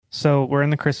So we're in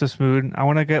the Christmas mood. I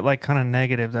want to get like kind of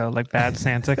negative though, like Bad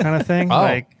Santa kind of thing. Oh,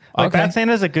 like okay. Bad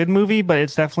Santa is a good movie, but it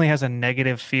definitely has a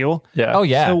negative feel. Yeah. Oh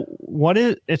yeah. So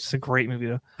it's a great movie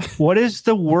though. What is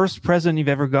the worst present you've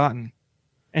ever gotten?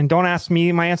 And don't ask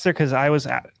me my answer because I was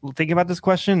thinking about this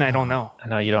question. I don't know. I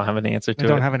know you don't have an answer to I it.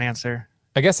 don't have an answer.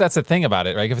 I guess that's the thing about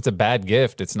it, right? If it's a bad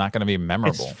gift, it's not going to be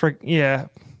memorable.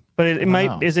 But it might.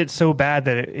 know. Is it so bad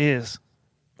that it is?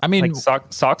 I mean, Like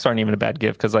socks aren't even a bad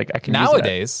gift because like I can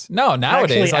nowadays,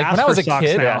 nowadays, like when I was a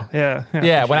kid,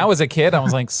 Yeah. when I was a kid, I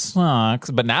was like socks,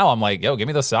 but now I'm like, yo, give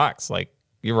me those socks. Like,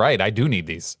 you're right, I do need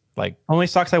these. Like, Only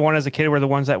socks I wanted as a kid were the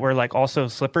ones that were like also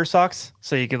slipper socks,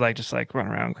 so you could like just like run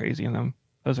around crazy in them.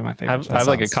 Those are my favorite. I have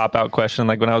like a cop out question.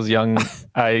 Like when I was young,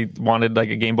 I wanted like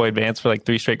a Game Boy Advance for like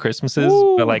 3 straight Christmases,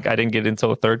 but like I didn't get it until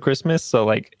the 3rd Christmas. So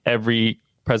like every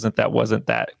present that wasn't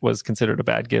that was considered a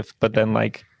bad gift. But then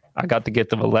like I got the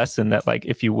gift of a lesson that like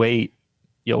if you wait,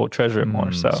 you'll treasure it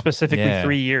more. So specifically Yeah.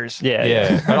 3 years.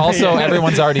 yeah. But also,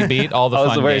 everyone's already beat all the I was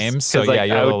fun the worst, games, so 'cause, like, yeah,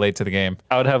 you're I a would- little late to the game.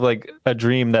 I would have like a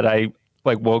dream that I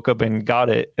like woke up and got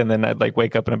it, and then I'd like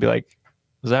wake up and I'd be like,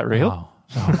 "Was that real?"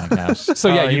 Oh my gosh! So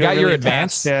yeah, you were got your really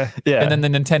advance, fast. Yeah. Yeah. and then the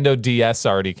Nintendo DS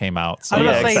already came out. So I was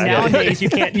Yeah, gonna say exactly. nowadays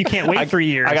you can't wait 3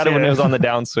 years. I got it when it was on the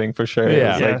downswing for sure.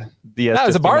 Yeah. It was like DS that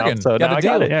was a just came out, bargain. so Got now a I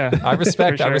got deal. it. Yeah. I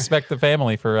respect. For I sure. respect the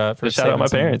family for Just shout out my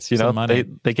saving parents. You some know, money.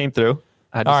 they came through.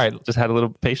 I just, All right. just had a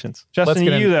little patience. Justin, Let's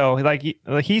get you though, like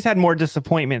he's had more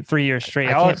disappointment 3 years straight.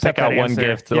 I I'll can't accept pick out that one answer.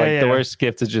 gift. Yeah, Like yeah. the worst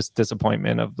gift is just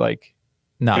disappointment of like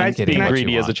No, Can I'm I- kidding. can being I- what you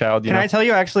greedy as a want. child. You Can know? I tell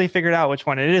you? I actually figured out which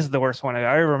one it is the worst one.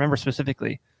 I remember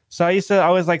specifically. So I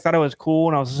always like thought it was cool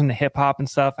when I was listening to hip hop and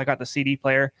stuff. I got the CD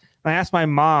player. And I asked my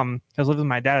mom, I was living with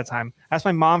my dad at the time. I asked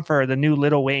my mom for the new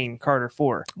Lil Wayne Carter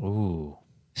 4. Ooh.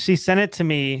 She sent it to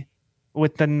me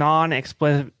with the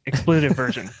non-expletive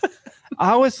version.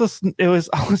 I was listening.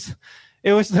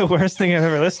 It was the worst thing I've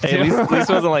ever listened Hey, to. at least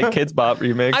it wasn't like Kids Bop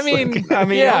remix. I mean, I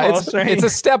yeah, almost, right? it's a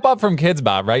step up from Kids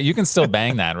Bob, right? You can still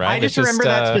bang that, right? I just It's remember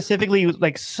that specifically,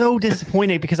 like so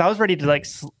disappointed because I was ready to like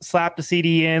slap the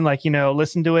CD in, like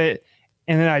listen to it,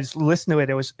 and then I just listened to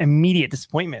it. It was immediate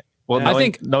disappointment. well, I knowing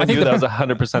think you, the- that was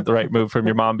 100% the right move from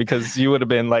your mom because you would have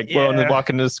been like Yeah.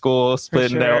 walking to school,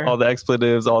 splitting sure. out all the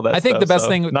expletives, all that. I think stuff. the best So,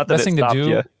 thing, not that best it thing to stopped do,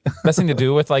 you. best thing to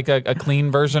do with like a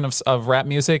clean version of rap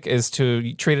music is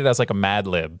to treat it as like a Mad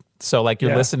Lib. So like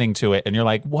you're Yeah. listening to it and you're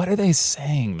like, what are they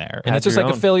saying there? And Add it's just your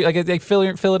like own. fill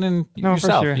it in No,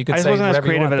 yourself. for sure. You could I just say wasn't as whatever you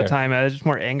creative want at the there. time. I was just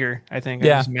more anger. I think.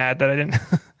 Yeah. I was mad that I didn't.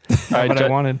 All right, what I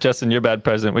wanted. Justin, your bad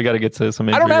present. We got to get to some.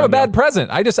 I don't injury have a rundown. bad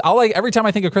present. I'll like every time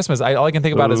I think of Christmas, all I can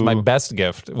think about is my Ooh. best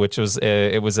gift, which was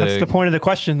That's the point of the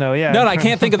question, though. Yeah. No, I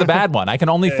can't think of the bad one. I can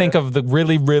only think of the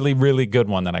really, really, really good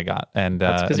one that I got. And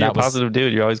That's because and you're a that was- positive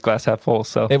dude. You're always glass half full.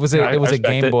 So It was I a respect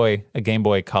Game it.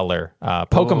 Boy, Color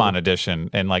Pokemon edition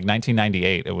in like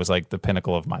 1998. It was like the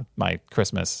pinnacle of my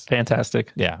Christmas.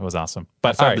 Fantastic. Yeah, it was awesome. But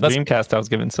That's all not right, the let's Dreamcast I was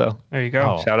given. So There you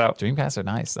go. oh, shout out. Dreamcasts are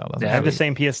nice though. Those I are have the really-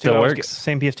 same PS2. Still I was works.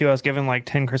 same PS2 I was given like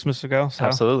 10 Christmas ago. So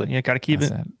Absolutely. Yeah, got to keep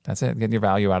That's it. it. That's it. Getting your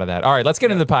value out of that. All right, let's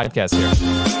get into the podcast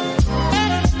here.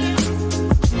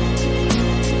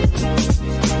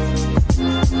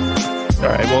 All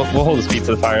right, we'll hold his feet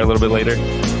to the fire a little bit later.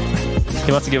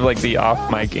 He wants to give like the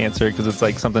off mic answer because it's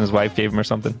like something his wife gave him or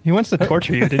something. He wants to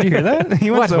torture you. Did you hear that? He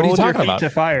wants What? to What are you hold your talking feet about? to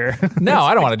fire. No,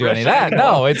 I don't want to do any of that.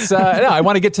 No, it's no. I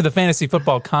want to get to the fantasy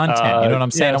football content. You know what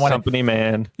I'm saying? yes, I want to. Company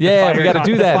man. Yeah, we Fire got to con-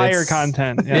 do the that. Fire It's-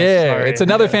 content. Yes, Yeah, sorry. it's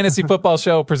another fantasy football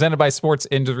show presented by Sports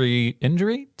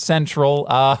Injury Central.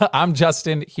 I'm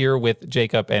Justin here with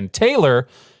Jacob and Taylor.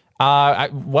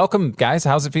 Welcome, guys.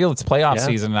 How's it feel? It's playoff Yeah.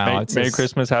 season now. Merry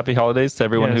Christmas, happy holidays to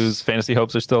everyone Yes. whose fantasy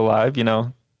hopes are still alive. You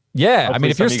know, Yeah, I Hopefully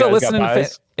mean, if you're some still of you guys got listening,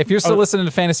 buys. if you're still listening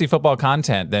to fantasy football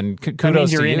content, then kudos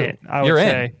means you're to in you. it, I would You're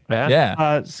say. in. Yeah.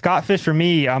 Yeah. Scott Fish for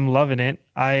me, I'm loving it.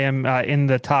 I am in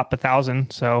the top 1,000.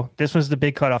 So this was the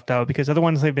big cutoff though, because other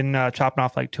ones they've been chopping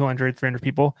off like 200, 300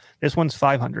 people. This one's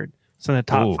 500. So the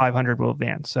top Ooh. 500 will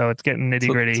advance. So it's getting nitty It's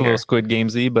gritty a here. little Squid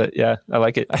Gamesy, but yeah, I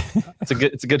like it.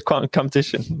 It's a good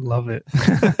competition. Love it.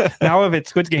 Now if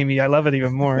it's Squid Gamey, I love it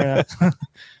even more. Yeah.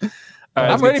 All right,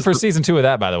 I'm let's ready get for to- season 2 of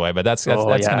that, by the way, but that's Oh,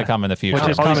 going yeah. to come in the future. Which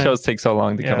is all these coming. shows take so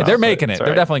long to Yeah. come out. They're but making it. it's They're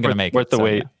all right. definitely going to make Worth it. the so,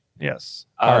 wait. Yes.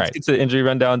 All Let's right. get to the injury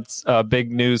rundown.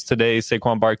 Big news today.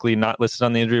 Saquon Barkley not listed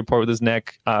on the injury report with his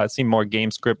neck. It seemed more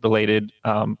game script related.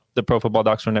 The Pro Football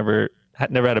Docs were never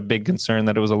had a big concern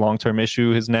that it was a long-term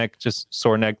issue. His neck, just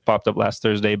sore neck, popped up last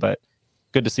Thursday, but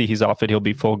good to see he's off it. He'll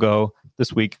be full go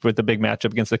this week with the big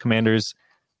matchup against the Commanders.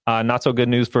 Not so good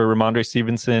news for Ramondre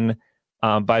Stevenson.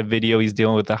 By video, he's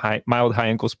dealing with a mild high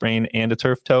ankle sprain and a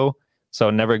turf toe. So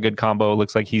never a good combo.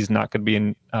 Looks like he's not going to be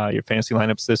in your fantasy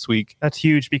lineups this week. That's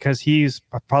huge because he's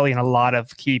probably in a lot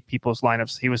of key people's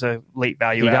lineups. He was a late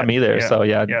value. He got me there. Yeah. So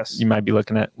yeah, yes. You might be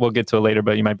looking at, we'll get to it later,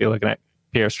 but you might be looking at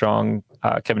Pierre Strong,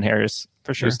 Kevin Harris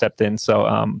For sure. who stepped in.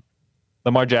 So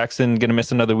Lamar Jackson going to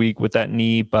miss another week with that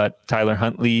knee, but Tyler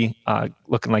Huntley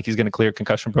looking like he's going to clear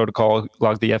concussion protocol,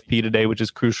 logged the FP today, which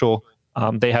is crucial.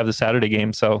 They have the Saturday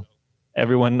game. So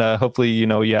everyone, hopefully, you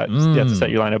have to set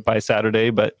your lineup by Saturday,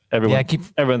 but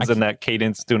everyone's in that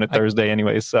cadence doing it Thursday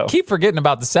anyway. So keep forgetting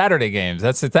about the Saturday games.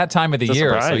 It's that time of the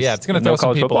year. Surprise. So yeah, it's going to throw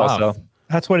some people off. So.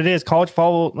 That's what it is. College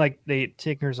football, like they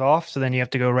take yours off, so then you have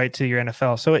to go right to your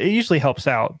NFL. So it usually helps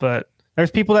out, but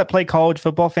there's people that play college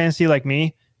football fantasy like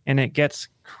me, and it gets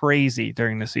crazy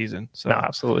during the season. So no,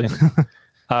 absolutely.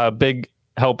 Big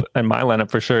help in my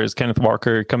lineup for sure is Kenneth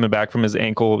Walker coming back from his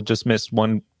ankle. Just missed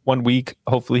one week.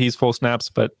 Hopefully he's full snaps,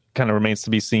 but kind of remains to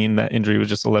be seen. That injury was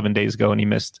just 11 days ago, and he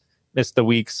missed the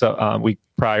week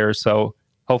prior. So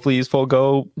hopefully he's full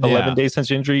go. 11 days since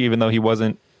injury, even though he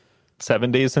wasn't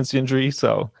 7 days since injury.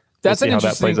 So that's an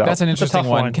interesting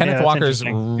one. Kenneth Walker's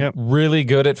really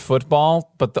good at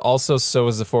football, but also so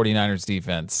is the 49ers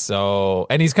defense. So,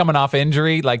 and he's coming off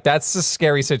injury. Like, that's a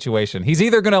scary situation. He's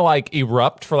either going to like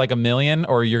erupt for like a million,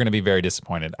 or you're going to be very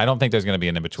disappointed. I don't think there's going to be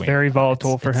an in-between. Very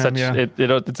volatile for him.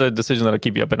 It's a decision that'll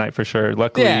keep you up at night for sure.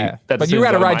 Luckily, but you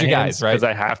got to ride your guys, right? Because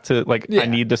I have to, I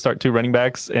need to start 2 running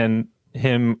backs, and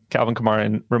him, Calvin Kamara,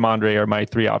 and Ramondre are my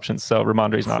 3 options. So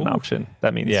Ramondre's not an option.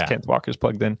 That means Kenneth Walker's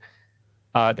plugged in.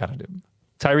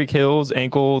 Tyreek Hill's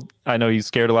ankle. I know he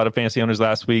scared a lot of fantasy owners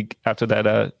last week after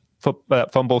that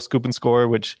fumble, scoop and score,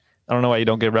 which I don't know why you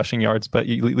don't get rushing yards, but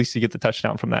at least you get the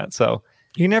touchdown from that. So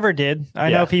you never did. I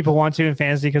know people want to in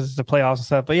fantasy because it's the playoffs and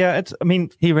stuff, but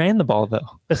he ran the ball though.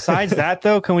 Besides that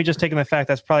though, can we just take in the fact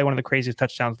that's probably one of the craziest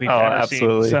touchdowns we've ever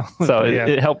seen? So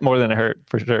it helped more than it hurt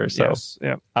for sure. So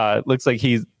looks like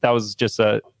that was just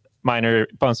a minor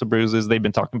bumps and bruises. They've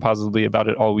been talking positively about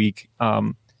it all week.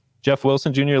 Jeff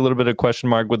Wilson Jr., a little bit of question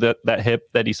mark with that hip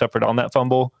that he suffered on that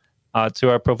fumble. To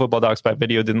our Pro Football Docs by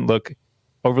video, didn't look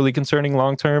overly concerning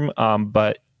long term,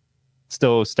 but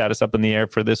still status up in the air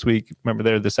for this week. Remember,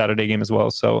 they're the Saturday game as well,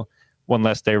 so one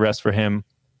less day rest for him.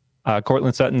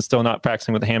 Cortland Sutton still not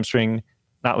practicing with a hamstring,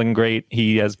 not looking great.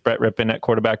 He has Brett Rippon at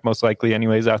quarterback most likely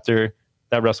anyways after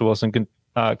that Russell Wilson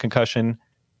concussion.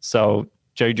 So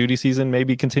Jerry Jeudy season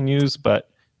maybe continues, but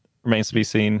remains to be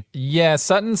seen. Yeah,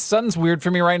 Sutton's weird for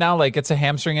me right now. Like, it's a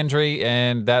hamstring injury,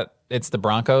 and that it's the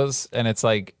Broncos, and it's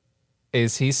like,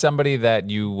 is he somebody that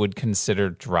you would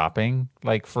consider dropping?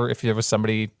 Like, for if there was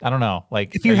somebody, I don't know.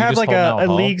 Like, if you have like a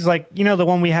leagues like the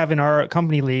one we have in our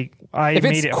company league, if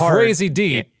made it's it hard. Crazy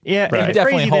deep, right.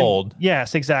 Definitely hold.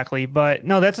 Yes, exactly. But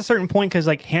no, that's a certain point because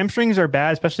like hamstrings are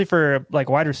bad, especially for like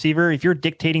wide receiver. If you're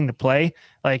dictating the play,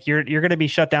 like you're going to be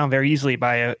shut down very easily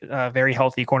by a very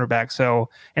healthy cornerback. So,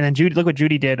 and then look what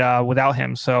Jeudy did without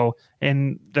him. So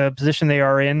in the position they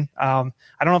are in, I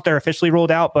don't know if they're officially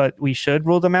ruled out, but we should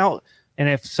rule them out. And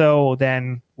if so,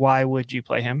 then why would you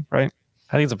play him, right?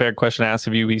 I think it's a fair question to ask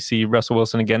if we see Russell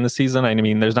Wilson again this season. I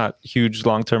mean, there's not huge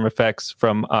long-term effects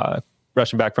from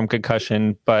rushing back from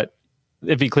concussion, but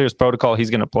if he clears protocol, he's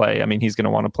going to play. I mean, he's going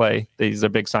to want to play. He's a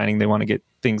big signing. They want to get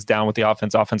things down with the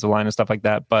offensive line and stuff like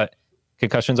that. But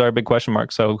concussions are a big question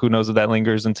mark. So who knows if that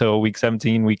lingers until week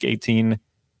 17, week 18.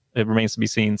 It remains to be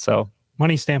seen. So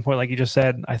money standpoint, like you just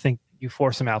said, I think you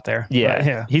force him out there.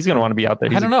 Yeah. He's going to want to be out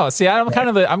there. I don't know. See, I'm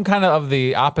kind of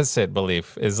the opposite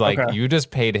belief is like, you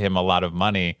just paid him a lot of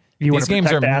money. These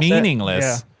games are meaningless.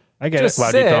 Yeah. I get just it.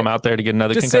 Why do you throw him out there to get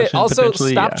another concussion? Also,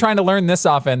 stop trying to learn this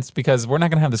offense because we're not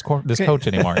going to have this coach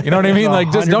anymore. You know what I mean?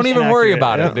 Like, just don't even worry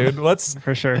about it, dude. Let's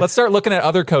start looking at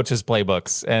other coaches'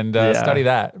 playbooks and study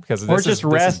that because or just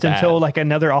rest until like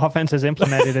another offense is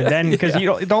implemented, and then because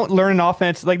you don't learn an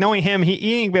offense like knowing him,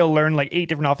 he ain't able to learn like 8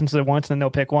 different offenses at once, and then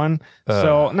they'll pick one.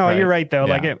 So no, you're right though.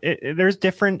 Yeah. Like there's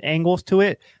different angles to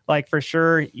it. Like for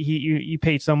sure, you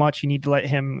paid so much, you need to let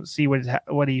him see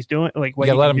what he's doing. Like what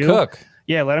you let him cook.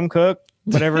 Yeah, let him cook.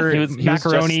 Whatever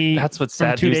macaroni. That's what's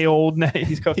sad. 2-day-old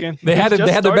he's cooking. They had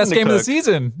their best game of the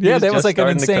season. Yeah, that was like an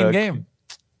insane game.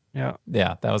 Yeah,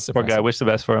 that was surprising. Poor guy. Wish the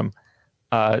best for him.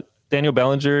 Daniel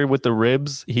Bellinger with the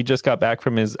ribs. He just got back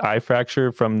from his eye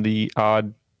fracture from the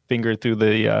odd finger through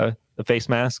the face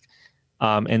mask,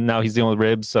 and now he's dealing with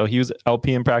ribs. So he was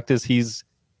LP in practice. He's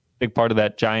a big part of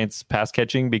that Giants pass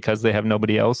catching because they have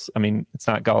nobody else. I mean, it's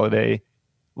not Galladay.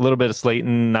 A little bit of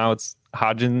Slayton. Now it's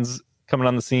Hodgins coming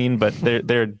on the scene, but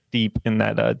they're deep in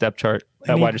that depth chart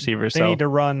at wide receiver. They need to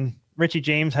run. Richie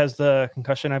James has the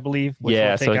concussion, I believe. Which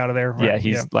will take out of there. Right? Yeah,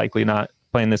 he's likely not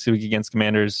playing this week against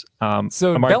Commanders.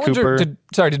 So Amari Bellinger,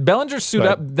 Cooper, did Bellinger suit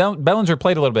up? Bellinger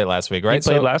played a little bit last week, right? He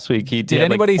played last week. Did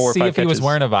anybody see if he was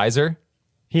wearing a visor?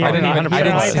 He had an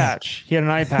eye patch. He had an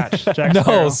eye patch.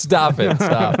 No, stop it.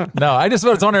 Stop. No, I just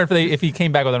was wondering if he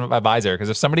came back with a visor, because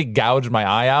if somebody gouged my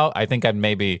eye out, I think I'd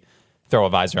maybe throw a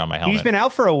visor on my helmet. He's been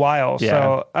out for a while,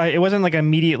 so it wasn't like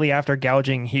immediately after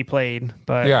gouging he played.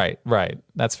 But right.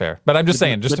 That's fair. But I'm just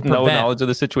saying, just to prevent. No knowledge of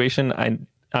the situation,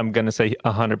 I'm going to say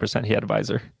 100% he had a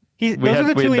visor. We had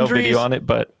no video on it,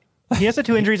 but he has the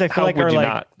 2 injuries I feel like are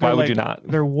like, why would you not?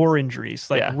 They're war injuries,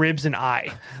 like ribs and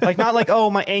eye. Like not like, oh,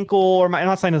 my ankle or I'm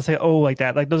not saying to say, oh, like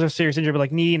that. Like those are serious injuries, but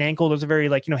like knee and ankle, those are very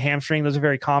like, hamstring, those are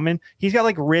very common. He's got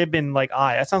like rib and like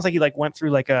eye. That sounds like he like went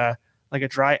through like a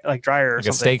dryer or like something. A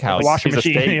steakhouse. Like a washing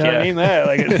machine. Steak, you know what I mean? Yeah,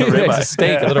 like a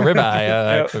steak, a little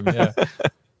ribeye.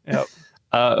 Yep.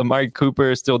 Amari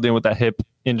Cooper is still dealing with that hip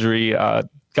injury.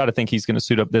 Got to think he's going to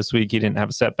suit up this week. He didn't have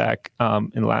a setback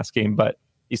in the last game, but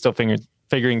he's still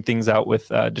figuring things out with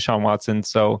Deshaun Watson.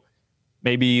 So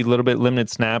maybe a little bit limited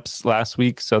snaps last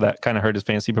week, so that kind of hurt his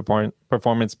fantasy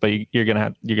performance. But you're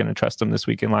gonna trust him this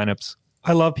week in lineups.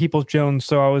 I love Peoples-Jones,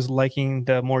 so I was liking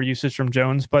the more usage from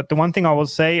Jones. But the one thing I will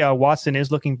say, Watson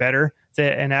is looking better.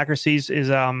 And accuracies is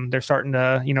they're starting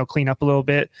to clean up a little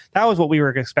bit. That was what we were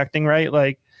expecting, right?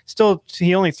 Like still,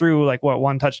 he only threw like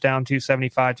one touchdown,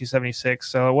 275, 276.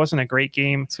 So it wasn't a great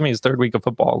game. It's gonna be his third week of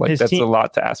football. Like that's a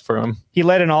lot to ask for him. He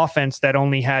led an offense that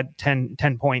only had 10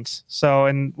 points. So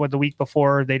and the week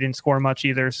before they didn't score much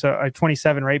either. So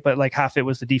 27, right? But like half it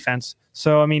was the defense.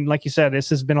 So I mean, like you said, this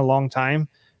has been a long time.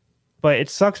 But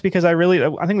it sucks because I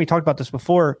think we talked about this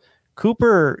before.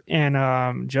 Cooper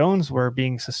and Jones were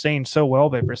being sustained so well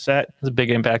by Brissett. It's a big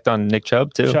impact on Nick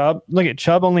Chubb, too. Look at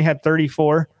Chubb only had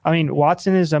 34. I mean,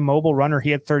 Watson is a mobile runner.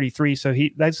 He had 33. So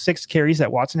that's 6 carries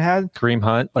that Watson had. Kareem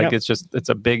Hunt. It's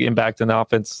a big impact in the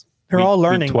offense. They're all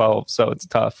learning. 12, so it's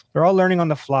tough. They're all learning on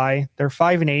the fly. They're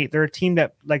 5-8. They're a team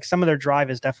that like some of their drive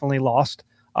is definitely lost.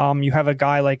 You have a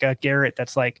guy like Garrett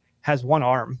that's like has one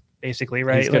arm. Basically,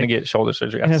 right? He's going to get shoulder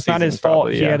surgery. And it's not his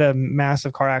fault. He had a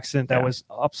massive car accident that was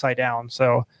upside down.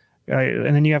 So,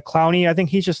 and then you have Clowney. I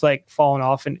think he's just like fallen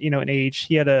off in age.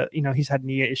 He had he's had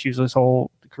knee issues his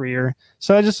whole career.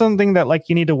 So it's just something that like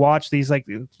you need to watch these like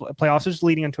playoffs is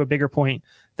leading into a bigger point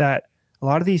that a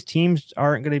lot of these teams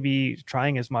aren't going to be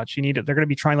trying as much. They're going to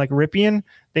be trying like Ripien.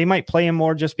 They might play him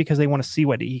more just because they want to see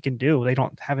what he can do. They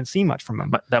haven't seen much from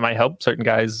him. That might help certain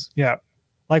guys. Yeah.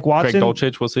 Like Watson, Greg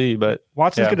Dulcich, we'll see, but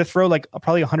Watson's going to throw like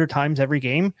probably 100 times every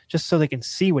game just so they can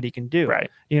see what he can do. Right.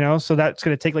 So that's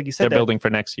going to take, like you said, they're building for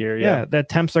next year. Yeah. The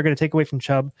attempts are going to take away from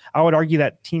Chubb. I would argue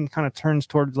that team kind of turns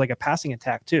towards like a passing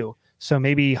attack too. So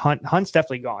maybe Hunt's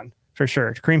definitely gone for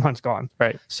sure. Kareem Hunt's gone.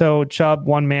 Right. So Chubb,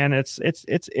 one man, it's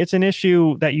an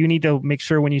issue that you need to make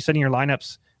sure when you set in your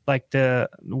lineups, like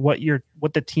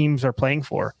what the teams are playing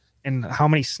for and how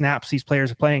many snaps these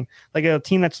players are playing. Like a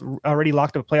team that's already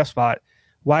locked up a playoff spot.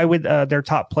 Why would their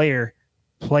top player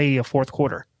play a fourth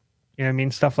quarter? You know what I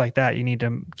mean? Stuff like that you need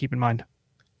to keep in mind.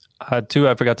 2,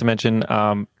 I forgot to mention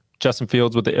Justin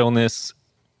Fields with the illness.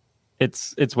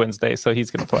 It's Wednesday, so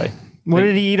he's going to play. What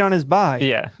did he eat on his bye?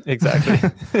 Yeah, exactly.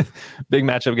 Big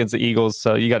matchup against the Eagles,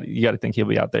 so you got to think he'll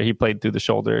be out there. He played through the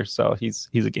shoulder, so he's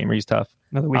a gamer. He's tough.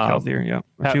 Another week healthier, yeah.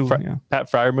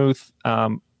 Pat Freiermuth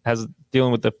has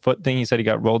dealing with the foot thing. He said he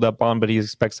got rolled up on, but he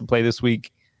expects to play this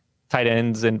week. Tight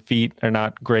ends and feet are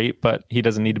not great, but he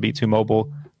doesn't need to be too mobile.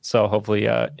 So hopefully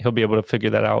he'll be able to figure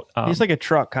that out. He's like a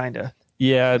truck, kind of.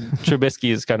 Yeah,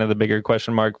 Trubisky is kind of the bigger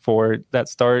question mark for that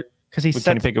start. Because he's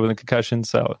Kenny Pickett with a concussion.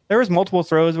 So there was multiple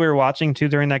throws we were watching too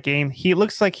during that game. He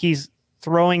looks like he's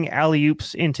throwing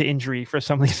alley-oops into injury for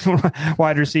some of these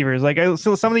wide receivers. Like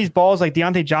so some of these balls, like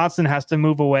Deontay Johnson has to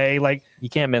move away. Like you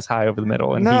can't miss high over the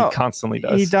middle, and he constantly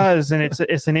does. He does, and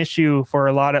it's an issue for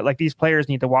a lot of like these players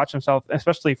need to watch themselves,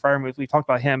 especially Freiermuth. We talked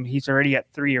about him; he's already at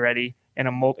 3 already in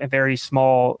a very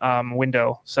small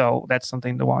window, so that's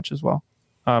something to watch as well.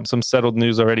 Some settled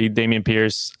news already. Dameon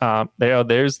Pierce. There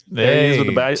he is with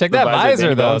the check that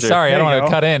visor though. Sorry, I don't want to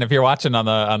cut in. If you're watching on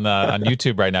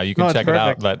YouTube right now, you can check it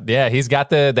out. But yeah, he's got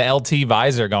the LT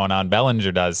visor going on.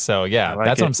 Bellinger does. So yeah,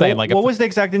 that's what I'm saying. Like, what was the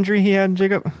exact injury he had,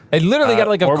 Jacob? It literally got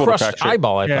like a crushed fracture.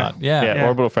 eyeball. I thought. Yeah,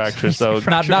 orbital fracture. So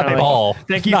not ball.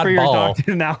 Thank you for your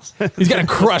doctor analysis. He's got a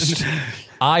crushed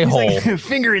eye hole. Like,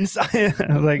 finger inside.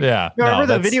 Like, yeah. I remember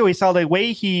the video we saw. The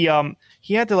way he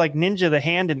had to like ninja the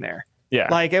hand in there. Yeah.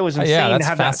 Like it was insane to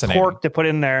have that torque to put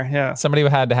in there. Yeah. Somebody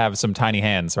had to have some tiny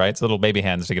hands, right? So little baby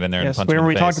hands to get in there and punch him in the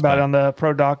face. We talked about it on the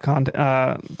Pro Doc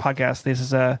podcast. This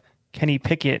is a Kenny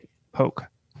Pickett poke.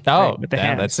 Oh, right, with the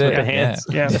hands. That's it. With the hands.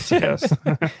 Yeah. Yes.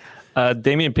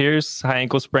 Dameon Pierce, high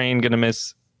ankle sprain, going to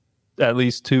miss at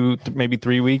least 2, maybe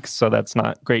 3 weeks. So that's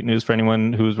not great news for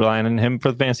anyone who's relying on him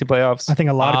for the fantasy playoffs. I think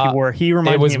a lot of people were. He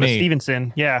reminds me of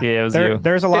Stevenson. Yeah, it was you.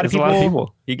 There's a lot of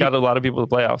people. He got a lot of people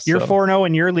to playoffs. You're 4-0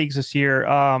 in your leagues this year,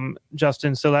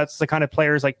 Justin. So that's the kind of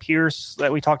players like Pierce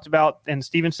that we talked about and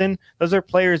Stevenson. Those are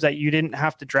players that you didn't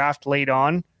have to draft late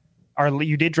on, or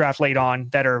you did draft late on,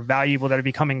 that are valuable, that are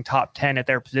becoming top 10 at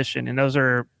their position, and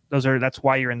that's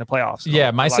why you're in the playoffs.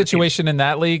 Yeah, my situation in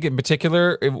that league in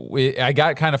particular, I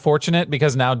got kind of fortunate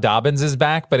because now Dobbins is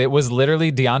back, but it was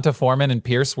literally Deonta Foreman and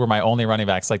Pierce were my only running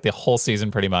backs like the whole season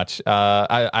pretty much.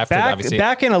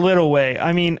 Back in a little way.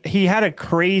 I mean, he had a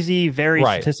crazy, very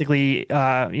statistically,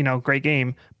 great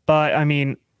game. But I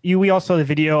mean, we all saw the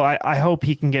video. I hope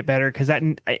he can get better because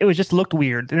it was just looked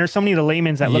weird. And there's so many of the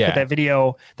laymen that look at that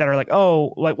video that are like,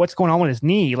 oh, like what's going on with his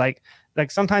knee? Like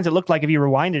sometimes it looked like if you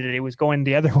rewinded it, it was going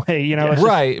the other way, you know?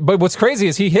 Right. But what's crazy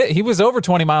is he was over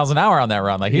 20 miles an hour on that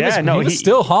run. Like he was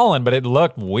still hauling, but it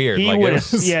looked weird. He would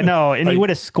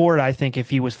have scored, I think, if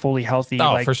he was fully healthy.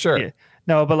 Oh, for sure. Yeah.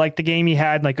 No, but like the game he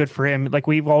had, like good for him. Like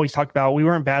we've always talked about, we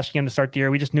weren't bashing him to start the year.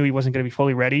 We just knew he wasn't going to be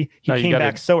fully ready. He came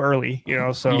back so early, you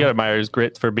know. So you got to admire his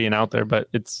grit for being out there, but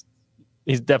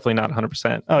he's definitely not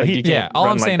 100%. Oh, all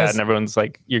I'm saying is, and everyone's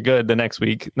like, "You're good." The next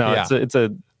week, no, it's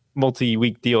a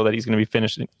multi-week deal that he's going to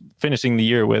be finishing the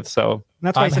year with. So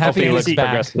that's why I'm happy he looks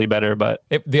progressively better. But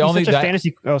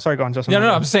fantasy. Oh, sorry, go on, Justin.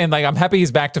 No. I'm saying like I'm happy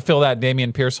he's back to fill that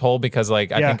Dameon Pierce hole because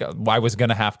like I think I was going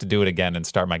to have to do it again and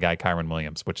start my guy Kyren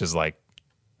Williams, which is like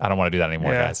I don't want to do that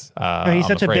anymore, guys. He's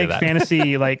such a big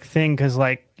fantasy like thing because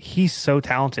like he's so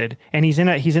talented and he's in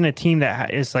a team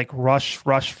that is like rush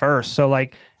first. So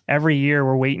like every year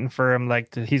we're waiting for him.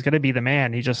 Like he's going to be the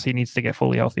man. He needs to get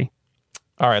fully healthy.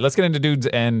 All right, let's get into dudes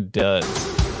and duds.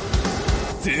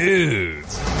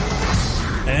 Dudes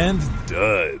and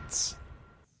duds.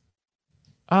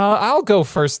 I'll go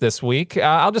first this week.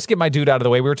 I'll just get my dude out of the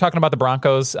way. We were talking about the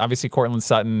Broncos. Obviously, Courtland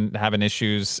Sutton having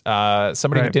issues.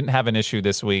 Somebody who didn't have an issue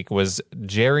this week was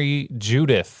Jerry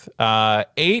Judith.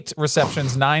 8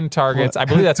 receptions, 9 targets. I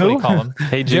believe that's what we call him.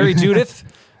 Hey, Jerry Judith.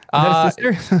 Is that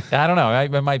his sister? I don't know.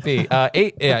 It might be.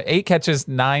 8 catches,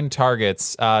 9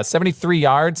 targets, 73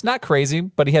 yards. Not crazy,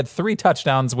 but he had 3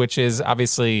 touchdowns, which is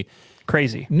obviously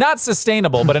crazy. Not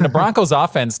sustainable, but in a Broncos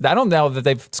offense, I don't know that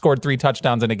they've scored 3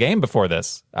 touchdowns in a game before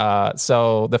this.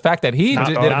 So the fact that he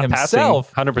did it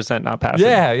himself. 100% not passing.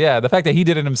 Yeah. The fact that he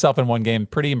did it himself in one game,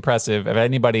 pretty impressive. If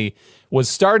anybody was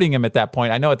starting him at that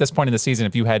point, I know at this point in the season,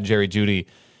 if you had Jerry Jeudy,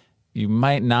 you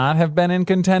might not have been in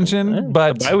contention,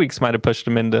 but the bye weeks might have pushed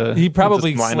him into. He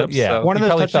probably lineups. So one of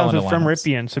those touchdowns was from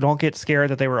Ripien, so don't get scared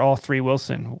that they were all 3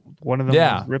 Wilson. One of them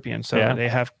was Ripien, so they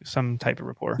have some type of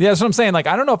rapport. Yeah, that's what I'm saying. Like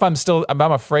I don't know if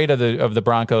I'm afraid of the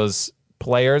Broncos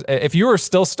players. If you were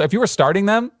starting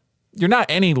them, you're not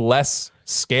any less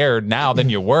scared now than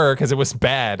you were because it was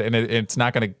bad and it's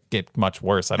not going to get much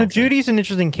worse. I don't think. Judy's an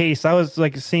interesting case. I was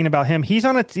like seeing about him. He's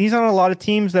on a lot of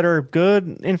teams that are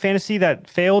good in fantasy that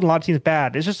failed, and a lot of teams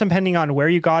bad. It's just depending on where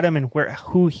you got him and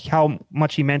how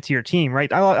much he meant to your team,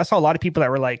 right? I saw a lot of people that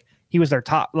were like he was their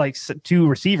top like 2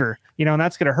 receiver, you know, and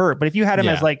that's gonna hurt. But if you had him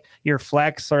as like your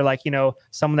flex or like, you know,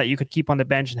 someone that you could keep on the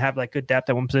bench and have like good depth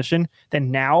at one position, then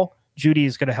now Jeudy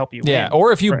is going to help you win.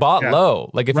 Or if you bought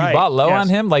low, like if you bought low on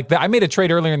him, like I made a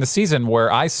trade earlier in the season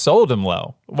where I sold him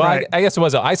low. Well, I guess it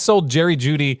was. I sold Jerry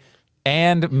Jeudy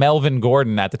and Melvin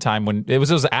Gordon at the time when it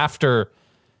was after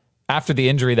the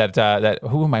injury that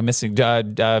who am I missing?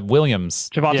 Williams.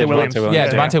 Javonte Williams. Yeah,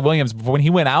 Javonte Williams. When he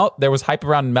went out, there was hype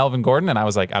around Melvin Gordon, and I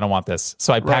was like, I don't want this.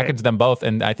 So I packaged them both,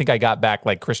 and I think I got back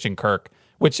like Christian Kirk,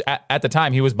 which at the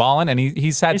time he was balling, and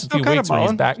he's had a few weeks where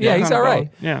he's back. Yeah, he's all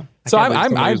right. Yeah. So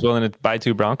I was willing to buy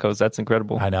 2 Broncos. That's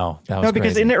incredible. I know.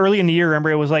 Because crazy. early in the year, remember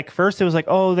it was like first it was like,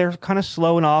 oh, they're kind of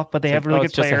slowing off, but they have really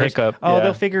good players. Just a hiccup.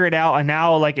 They'll figure it out. And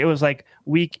now like it was like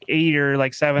week 8 or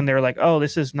like 7, they were like, oh,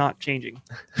 this is not changing.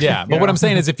 Yeah, but what I'm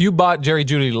saying is if you bought Jerry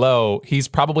Jeudy low, he's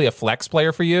probably a flex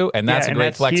player for you, and that's a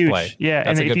great flex play. Yeah,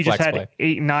 that's and if you just had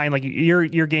 8 and 9, like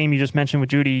your game you just mentioned with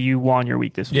Jeudy, you won your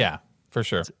week this week. Yeah, for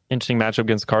sure. Interesting matchup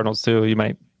against the Cardinals too. You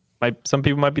might some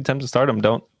people might be tempted to start him.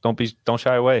 Don't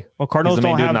shy away. Well, Cardinals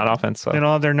don't have that offense. So. They don't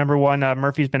have their number 1. Brian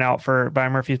Murphy's been out for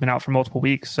multiple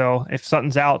weeks. So if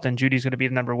Sutton's out, then Judy's going to be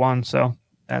the number 1. So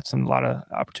that's a lot of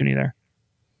opportunity there.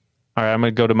 All right, I'm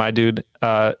going to go to my dude,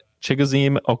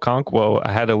 Chigoziem Okonkwo.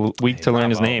 I had a week to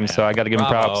learn his name, so I got to give him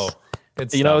props.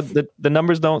 You know, the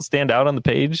numbers don't stand out on the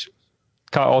page.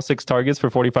 caught all 6 targets for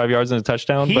 45 yards and a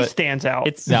touchdown. He but stands out.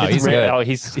 He's rare. Oh,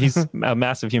 he's a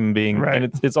massive human being. Right.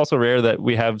 And it's also rare that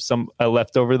we have a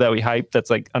leftover that we hype that's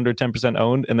like under 10%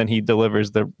 owned, and then he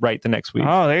delivers the next week.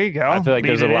 Oh, there you go. I feel like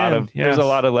there's a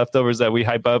lot of leftovers that we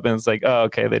hype up, and it's like, oh,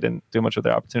 okay, they didn't do much with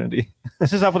their opportunity.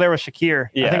 This is up there with Shakir.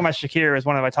 Yeah. I think my Shakir is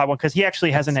one of my top ones because he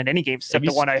actually hasn't had any games except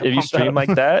the one I If you stream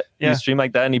like that, you stream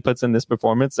like that, and he puts in this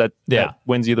performance that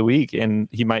wins you the week, and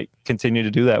he might continue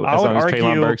to do that as long as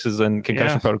Treylon Burks is in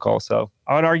concussion protocol. So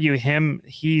I would argue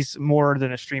he's more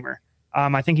than a streamer.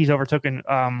 I think he's overtaken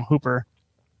Hooper,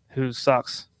 who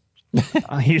sucks.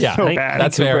 He's so bad.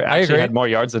 That's fair. I agree. Had more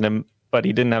yards than him, but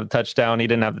he didn't have a touchdown. He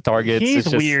didn't have the targets.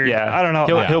 He's weird. Yeah, I don't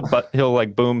know. He'll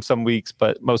like boom some weeks,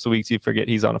 but most of the weeks you forget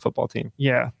he's on a football team.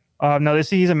 Yeah. No,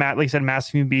 he's like I said,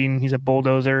 massive human being. He's a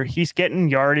bulldozer. He's getting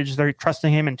yardage. They're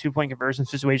trusting him in 2-point conversion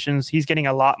situations. He's getting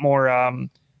a lot more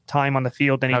time on the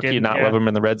field than he did. How can you not love him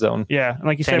in the red zone? Yeah, and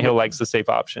like you said, Tannehill likes the safe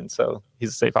option, so he's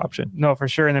a safe option. No, for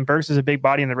sure. And then Burks is a big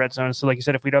body in the red zone. So like you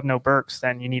said, if we don't have no Burks,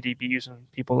 then you need to be using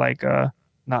people like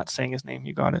not saying his name.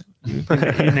 You got it.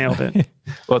 You nailed it.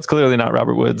 Well, it's clearly not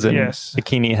Robert Woods, and yes.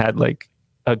 Bikini had like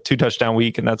a 2-touchdown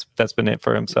week, and that's been it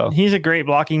for him. So he's a great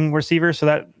blocking receiver. So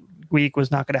that week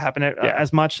was not going to happen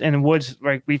as much. And Woods,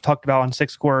 like we've talked about on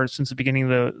 6 scores since the beginning of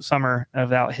the summer,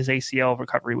 about his ACL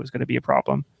recovery was going to be a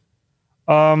problem.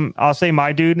 I'll say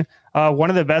my dude, one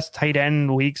of the best tight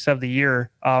end weeks of the year,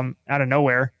 out of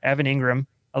nowhere, Evan Ingram,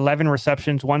 11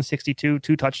 receptions, 162,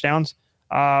 2 touchdowns.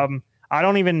 I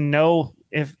don't even know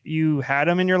if you had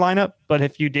him in your lineup, but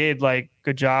if you did, like,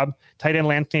 good job. Tight end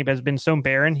landscape has been so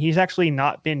barren. He's actually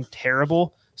not been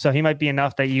terrible. So he might be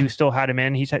enough that you still had him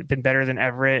in. He's been better than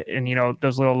Everett and,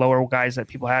 those little lower guys that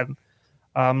people had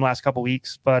last couple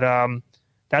weeks. But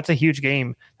that's a huge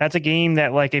game. That's a game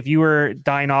that, like, if you were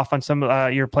dying off on some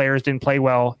your players didn't play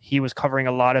well, he was covering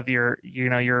a lot of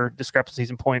your discrepancies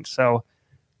in points. So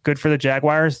good for the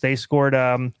Jaguars. They scored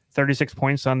 36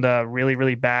 points on the really,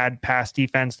 really bad pass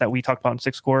defense that we talked about in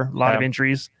 6 score. A lot of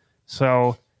injuries.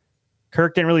 So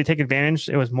Kirk didn't really take advantage.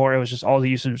 It was just all the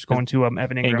usage going to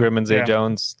Evan Ingram and Zay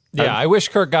Jones. Yeah, I wish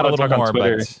Kirk got a little more,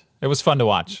 but it was fun to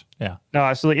watch. Yeah. No,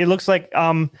 absolutely. It looks like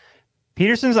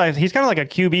Peterson's he's kind of like a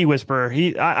QB whisperer.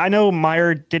 I know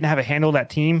Meyer didn't have a handle of that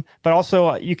team, but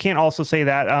also you can't also say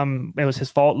that it was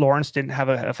his fault. Lawrence didn't have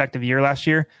an effective year last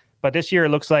year, but this year it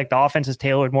looks like the offense is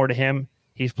tailored more to him.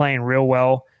 He's playing real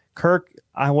well. Kirk,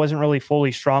 I wasn't really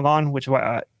fully strong on, which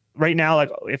right now, like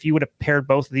if you would have paired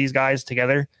both of these guys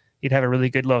together, you'd have a really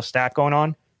good little stat going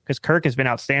on, because Kirk has been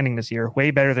outstanding this year,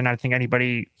 way better than I think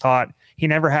anybody thought. He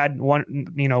never had one,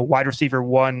 wide receiver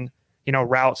one,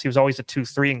 routes. He was always a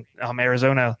 2-3 in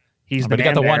Arizona. He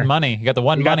got the one money. He got the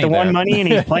one money. One money,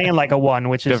 and he's playing like a one,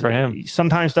 which is good for him.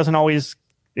 Sometimes doesn't always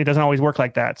work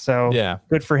like that. So yeah,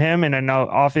 good for him. And I know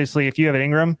obviously if you have an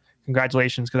Ingram,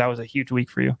 congratulations, because that was a huge week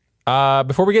for you.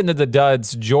 Before we get into the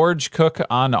duds, George Cook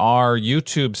on our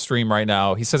YouTube stream right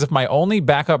now, he says, if my only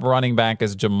backup running back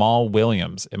is Jamal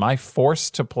Williams, am I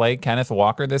forced to play Kenneth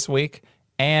Walker this week?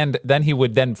 And then he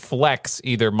would then flex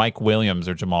either Mike Williams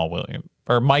or Jamal Williams,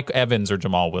 or Mike Evans or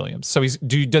Jamal Williams. So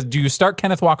do you start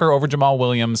Kenneth Walker over Jamal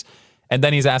Williams? And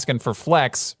then he's asking for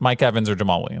flex Mike Evans or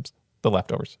Jamal Williams, the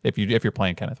leftovers, if you're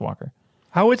playing Kenneth Walker.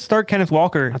 I would start Kenneth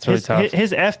Walker. That's really tough.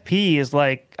 His FP is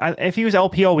like, if he was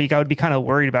LP all week, I would be kind of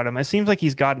worried about him. It seems like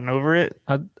he's gotten over it.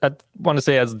 I want to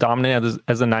say, as dominant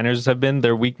as the Niners have been,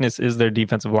 their weakness is their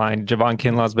defensive line. Javon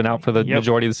Kinlaw's been out for the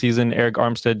majority of the season. Eric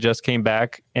Armstead just came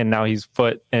back, and now he's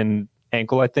foot and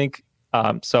ankle, I think.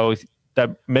 So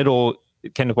that middle,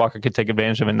 Kenneth Walker could take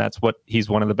advantage of, and that's what he's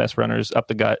one of the best runners up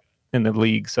the gut in the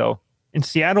league. So. In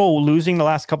Seattle, losing the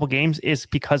last couple games is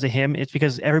because of him. It's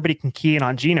because everybody can key in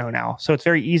on Geno now. So it's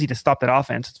very easy to stop that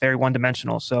offense. It's very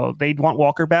one-dimensional. So they'd want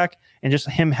Walker back, and just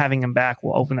him having him back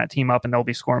will open that team up, and they'll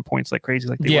be scoring points like crazy.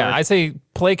 I say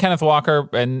play Kenneth Walker,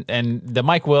 and the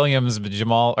Mike Evans,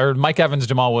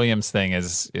 Jamal Williams thing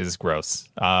is gross.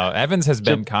 Evans has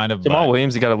been kind of Jamal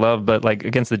Williams you got to love, but like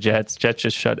against the Jets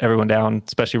just shut everyone down,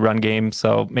 especially run game.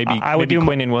 So maybe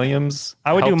Quinnen Williams.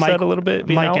 I would do Mike a little bit.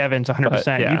 Mike Evans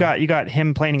 100%. Yeah. You got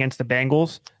him playing against the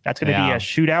Bengals. That's going to be a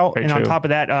shootout. Very and true. On top of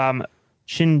that,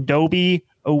 Chindobi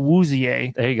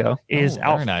Awuzie there you go. Is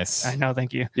out. Very nice. I know,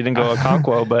 thank you. You didn't go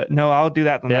Okonkwo, but no, I'll do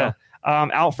that. Yeah.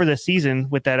 Out for the season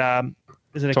with that.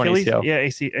 Is it Achilles? ACL. Yeah,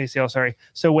 ACL. Sorry.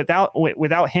 So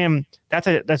without him, that's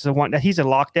the one that he's a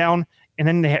lockdown, and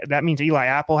then that means Eli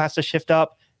Apple has to shift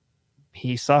up.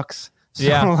 He sucks.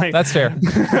 So, that's fair.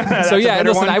 So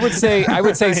listen, I would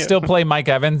say still play Mike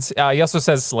Evans. He also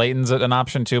says Slayton's an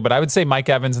option too, but I would say Mike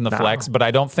Evans in the flex. But I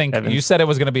don't think you said it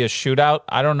was going to be a shootout.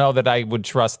 I don't know that I would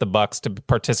trust the Bucs to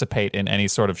participate in any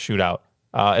sort of shootout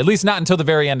At least not until the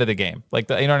very end of the game. Like,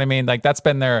 you know what I mean? Like, that's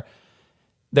been their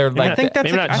like. I think that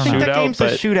game's a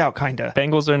shootout, kind of.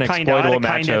 Bengals are an exploitable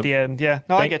matchup at the end. Yeah,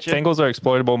 no, I get you. Bengals are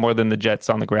exploitable more than the Jets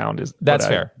on the ground. That's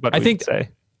fair. But I think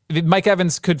Mike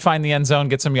Evans could find the end zone,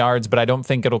 get some yards, but I don't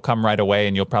think it'll come right away,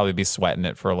 and you'll probably be sweating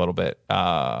it for a little bit.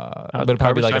 But it'll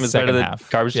probably be like a second half.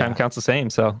 Garbage time counts the same,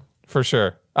 so. For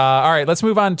sure. All right, let's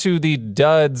move on to the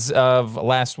duds of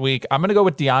last week. I'm going to go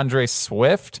with DeAndre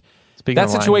Swift. That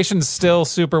situation's still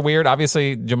super weird.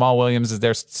 Obviously, Jamal Williams is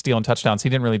there stealing touchdowns. He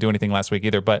didn't really do anything last week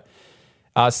either, but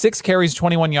 6 carries,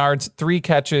 21 yards, 3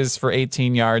 catches for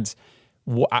 18 yards.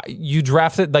 You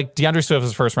drafted, like, DeAndre Swift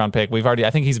was a first-round pick. I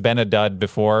think he's been a dud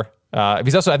before. I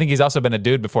think he's also been a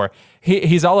dude before.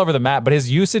 He's all over the map, but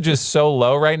his usage is so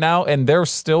low right now, and they're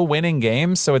still winning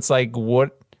games, so it's like,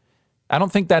 what? I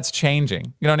don't think that's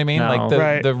changing. You know what I mean? No.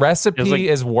 Like, the recipe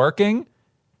is working.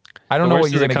 I don't know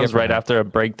what you're going to get right after a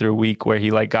breakthrough week where he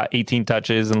got 18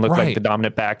 touches and looked like the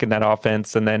dominant back in that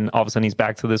offense, and then all of a sudden he's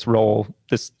back to this role,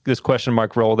 this question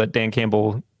mark role that Dan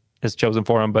Campbell has chosen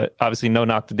for him. But obviously, no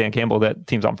knock to Dan Campbell. That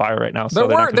team's on fire right now. So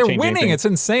they're winning. Anything. It's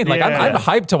insane. Like, I'm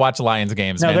hyped to watch Lions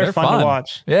games. No, man. They're fun to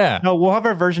watch. Yeah. No, we'll have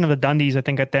our version of the Dundies, I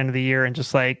think, at the end of the year, and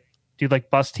just do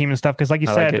bust team and stuff. Because like you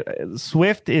said,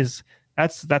 Swift is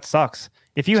that sucks.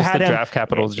 If you had the him, draft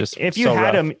capital is just if you so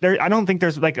had rough. him, I don't think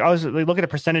there's I was looking at a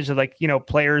percentage of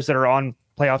players that are on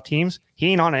playoff teams. He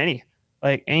ain't on any.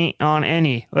 Like,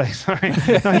 sorry,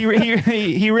 no, he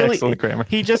really excellent grammar.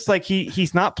 He just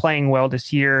he's not playing well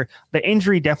this year. The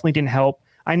injury definitely didn't help.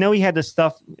 I know he had this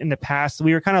stuff in the past.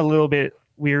 We were kind of a little bit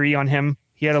weary on him.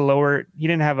 He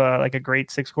didn't have a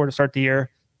great 6 score to start the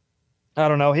year. I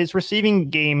don't know. His receiving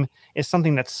game is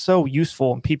something that's so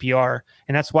useful in PPR,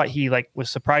 and that's why he was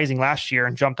surprising last year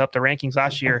and jumped up the rankings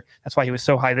last year. That's why he was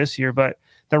so high this year. But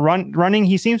the running,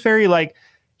 he seems very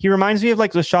he reminds me of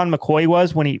LaShawn McCoy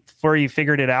was before he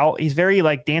figured it out. He's very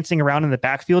dancing around in the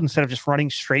backfield instead of just running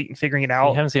straight and figuring it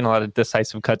out. You haven't seen a lot of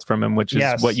decisive cuts from him, which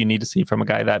is what you need to see from a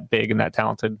guy that big and that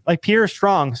talented. Like Pierre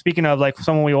Strong, speaking of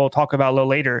someone we will talk about a little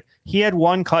later, he had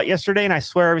 1 cut yesterday, and I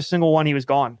swear every single one he was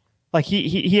gone. Like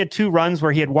he had 2 runs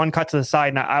where he had 1 cut to the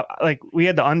side, and we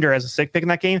had the under as a sick pick in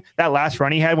that game. That last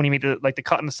run he had when he made the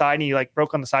cut on the side and he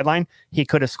broke on the sideline, he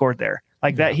could have scored there.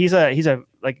 That he's a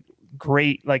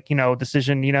great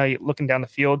decision. Looking down the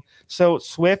field. So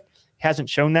Swift hasn't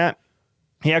shown that.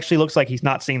 He actually looks like he's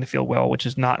not seeing the field well, which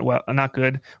is not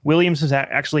good. Williams has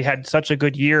actually had such a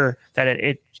good year that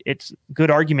it's good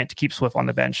argument to keep Swift on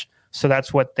the bench. So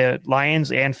that's what the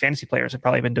Lions and fantasy players have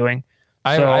probably been doing.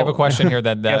 I have a question here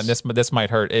that yes. this might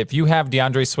hurt. If you have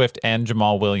DeAndre Swift and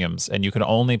Jamal Williams and you can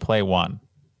only play one,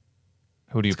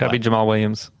 who do you play? It's got to be Jamal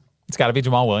Williams. It's got to be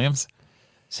Jamal Williams?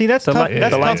 See, that's tough.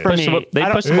 That's tough for me. They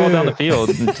push the ball down the field.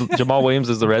 Jamal Williams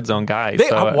is the red zone guy.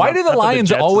 Why do the Lions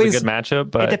always? A good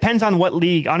matchup, but it depends on what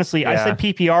league. Honestly, I said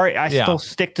PPR. I still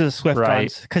stick to the Swift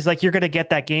runs because you're gonna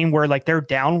get that game where they're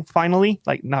down finally.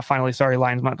 Not finally. Sorry,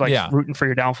 Lions. I'm not rooting for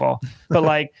your downfall.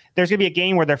 But there's gonna be a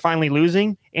game where they're finally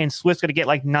losing, and Swift's gonna get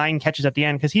 9 catches at the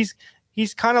end because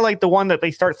he's kind of the one that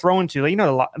they start throwing to.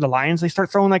 The Lions, they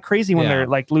start throwing like crazy when they're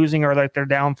losing or they're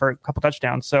down for a couple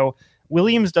touchdowns. So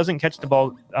Williams doesn't catch the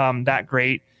ball that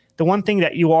great. The one thing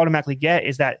that you automatically get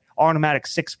is that automatic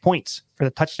 6 points for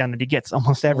the touchdown that he gets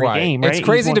almost every game. Right? It's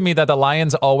crazy to me that the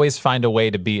Lions always find a way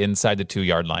to be inside the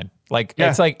 2-yard line.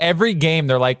 It's every game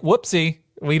they're like, whoopsie.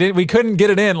 We couldn't get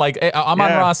it in.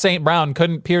 Amon-Ra St. Brown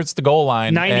couldn't pierce the goal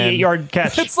line. 98-yard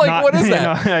catch. It's what is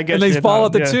that? And they fall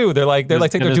at the 2. They're like they're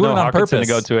doing it on purpose.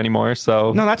 To go to anymore.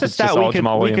 So no, that's a stat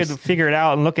we could figure it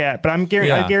out and look at. But I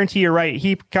guarantee you're right.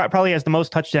 He probably has the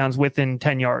most touchdowns within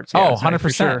 10 yards.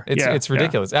 100%. Sure. It's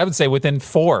ridiculous. I would say within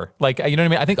 4. You know what I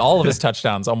mean? I think all of his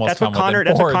touchdowns almost. That's what Connor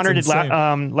did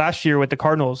last year with the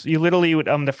Cardinals. You literally would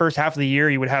the first half of the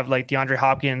year you would have DeAndre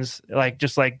Hopkins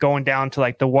just going down to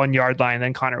the 1-yard line, and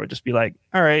then Connor would just be all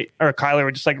right, or Kyler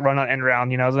would just run on end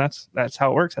round. That's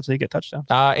how it works. That's how you get touchdowns.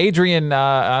 Adrian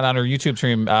on our YouTube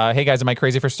stream. Hey guys, am I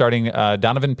crazy for starting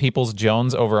Donovan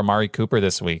Peoples-Jones over Amari Cooper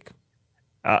this week?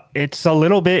 It's a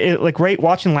little bit right.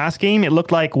 Watching last game, it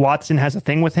looked like Watson has a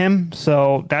thing with him.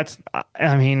 So that's,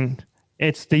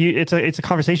 it's a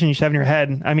conversation you should have in your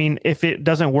head. If it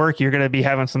doesn't work, you're going to be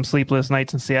having some sleepless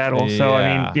nights in Seattle. So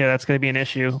that's going to be an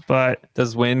issue. But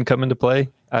does wind come into play?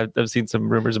 I've seen some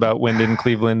rumors about wind in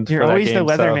Cleveland. You're always the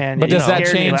weatherman. But does that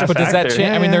change?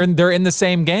 They're in the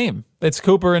same game. It's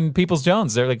Cooper and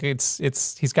Peoples-Jones. They're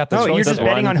he's got the choice. You're just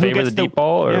betting on who gets the deep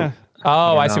ball. Or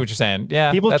Oh, I see what you're saying.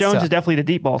 Yeah. Peoples-Jones is definitely the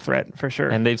deep ball threat for sure.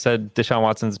 And they've said Deshaun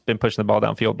Watson's been pushing the ball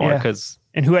downfield more because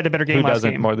and who had the better game last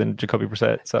game? More than Jacoby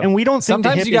Brissett. So and we don't think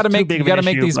sometimes you got to make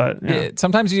these. But,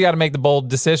 sometimes you got to make the bold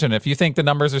decision. If you think the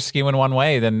numbers are skewing one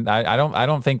way, then I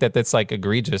don't think that's like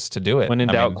egregious to do it. When in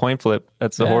doubt, coin flip.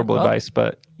 That's horrible advice,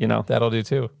 but that'll do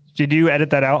too. Did you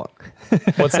edit that out?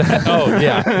 What's that? Oh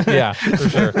yeah, for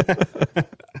sure.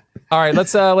 All right,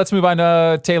 let's move on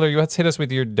to Taylor. You hit us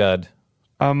with your dud.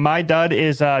 My dud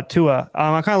is Tua.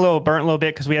 I'm kind of a little burnt a little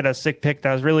bit because we had a sick pick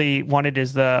that I was really wanted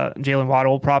is the Jalen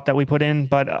Waddle prop that we put in,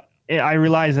 but I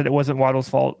realized that it wasn't Waddle's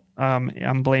fault.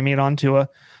 I'm blaming it on Tua.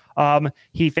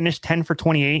 He finished 10 for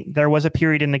 28. There was a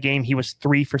period in the game he was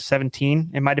 3 for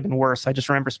 17. It might have been worse. I just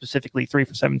remember specifically 3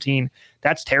 for 17.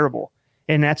 That's terrible.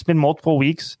 And that's been multiple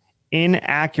weeks.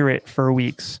 Inaccurate for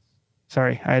weeks.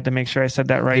 Sorry, I had to make sure I said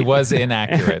that right. He was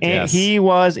inaccurate. Yes. He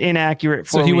was inaccurate.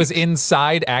 So he was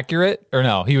inside accurate, or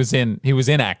no? He was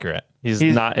inaccurate. He's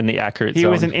not in the accurate zone.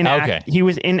 He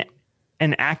was in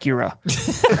an Acura.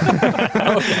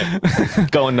 Okay.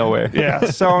 Going nowhere. Yeah.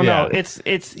 So no,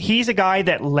 it's he's a guy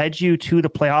that led you to the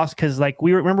playoffs because like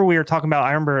we were talking about.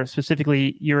 I remember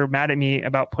specifically you were mad at me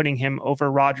about putting him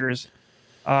over Rodgers.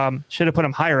 Should have put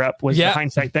him higher up was the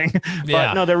hindsight thing.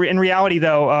 But no, in reality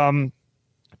though.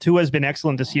 Tua has been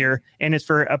excellent this year, and it's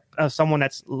for someone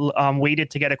that's waited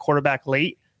to get a quarterback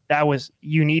late.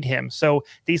 You need him. So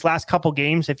these last couple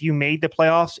games, if you made the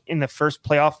playoffs in the first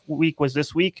playoff week was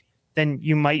this week, then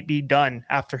you might be done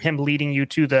after him leading you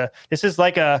to this is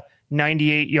like a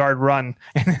 98-yard run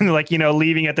and then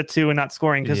leaving at the 2 and not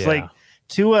scoring because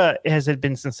Tua has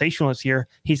been sensational this year.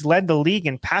 He's led the league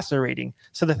in passer rating.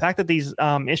 So the fact that these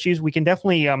issues, we can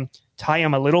definitely tie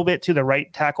him a little bit to the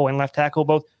right tackle and left tackle,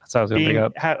 both. That's what I was going to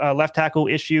bring up. Left tackle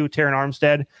issue, Terron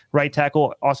Armstead. Right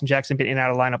tackle, Austin Jackson, been in and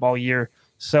out of lineup all year.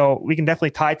 So we can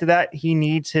definitely tie it to that. He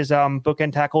needs his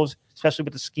bookend tackles, especially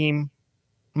with the scheme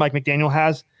Mike McDaniel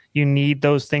has. You need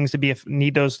those things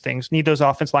need those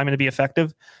offense linemen to be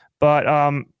effective. But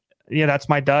that's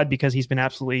my dud because he's been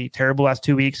absolutely terrible last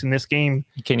 2 weeks in this game.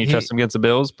 Can you trust him against the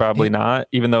Bills? Probably not,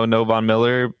 even though no Von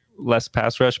Miller, less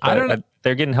pass rush, but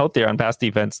they're getting healthier on pass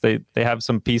defense. They have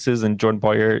some pieces, and Jordan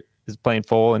Poyer is playing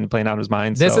full and playing out of his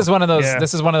mind. This is one of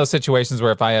those situations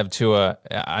where if I have Tua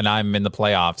and I'm in the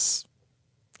playoffs,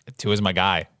 Tua's my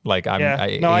guy. Like I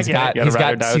can't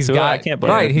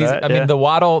believe that. I mean the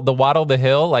Waddle, the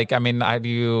Hill. Like I mean,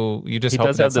 you just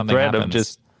hope that something happens.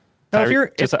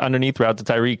 Of just underneath route to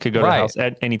Tyreek could go to the house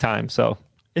at any time. So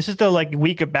this is the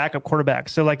week of backup quarterbacks.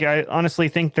 So I honestly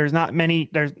think there's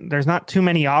not too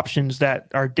many options that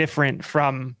are different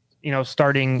from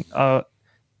starting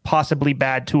possibly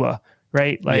bad Tua,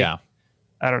 right? I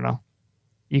don't know.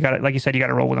 You got it. Like you said, you got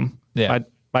to roll with him. Yeah.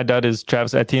 My dud is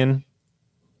Travis Etienne.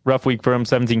 Rough week for him.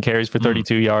 17 carries for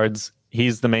 32 yards.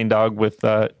 He's the main dog with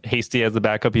Hasty as the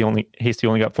backup. Hasty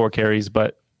only got 4 carries,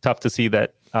 but tough to see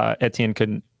that Etienne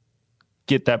couldn't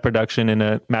get that production in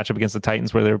a matchup against the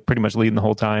Titans where they're pretty much leading the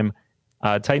whole time.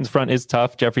 Titans front is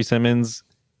tough. Jeffrey Simmons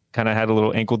kind of had a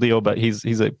little ankle deal, but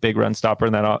he's a big run stopper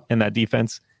in that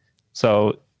defense.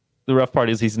 So the rough part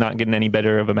is he's not getting any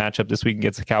better of a matchup this week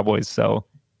against the Cowboys. So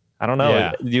I don't know.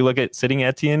 Yeah. Do you look at sitting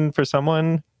Etienne for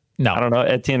someone? No, I don't know.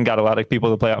 Etienne got a lot of people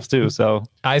to the playoffs too. So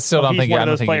I still don't think he's one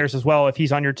of those players as well. If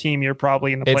he's on your team, you're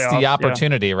probably in the playoffs. It's the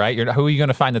opportunity, right? Who are you going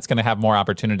to find that's going to have more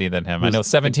opportunity than him? I know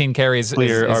 17 carries is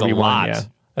a lot. Yeah.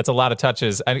 That's a lot of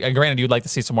touches. And granted, you'd like to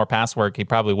see some more pass work. He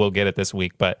probably will get it this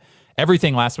week, but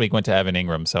everything last week went to Evan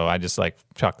Ingram. So I just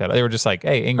chalked that. They were just like,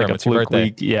 "Hey, Ingram, it's your birthday.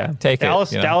 Week. Yeah, take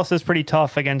Dallas, it." Dallas is pretty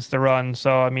tough against the run.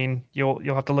 So I mean, you'll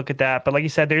have to look at that. But like you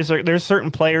said, there's certain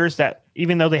players that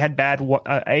even though they had bad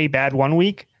 1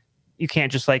 week, you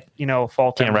can't just fault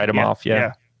them. Can't write them off.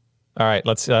 Yeah. All right,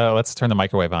 let's turn the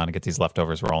microwave on and get these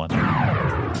leftovers rolling.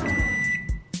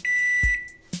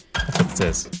 That's what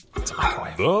this is. It's a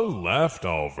microwave. The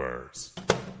leftovers.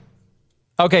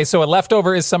 Okay, so a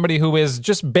leftover is somebody who is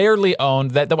just barely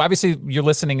owned. That obviously you're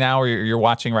listening now or you're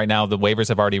watching right now. The waivers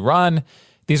have already run.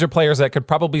 These are players that could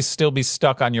probably still be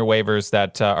stuck on your waivers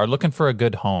that are looking for a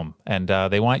good home, and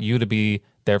they want you to be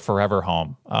their forever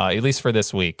home, at least for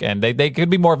this week. And they could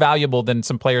be more valuable than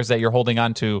some players that you're holding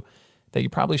on to that you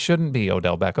probably shouldn't be,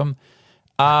 Odell Beckham.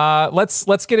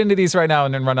 Let's get into these right now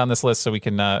and then run down this list so we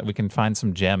can find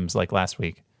some gems like last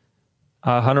week.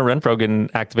 Hunter Renfrow getting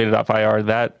activated off IR.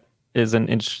 That is an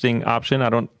interesting option. I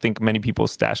don't think many people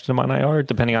stashed him on IR,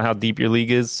 depending on how deep your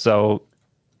league is. So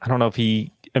I don't know if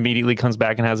he immediately comes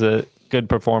back and has a good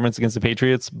performance against the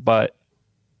Patriots, but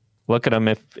look at him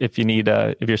if you need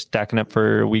if you're stacking up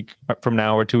for a week from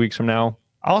now or 2 weeks from now.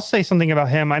 I'll say something about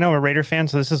him. I know I'm a Raider fan,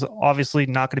 so this is obviously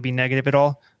not going to be negative at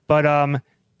all. But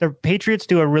the Patriots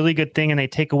do a really good thing and they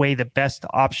take away the best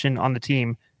option on the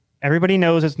team. Everybody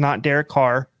knows it's not Derek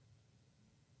Carr.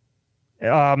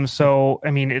 So,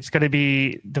 I mean, it's going to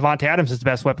be Devontae Adams is the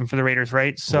best weapon for the Raiders,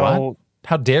 right? So, what?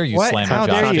 How dare you slander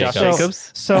Josh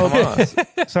Jacobs? So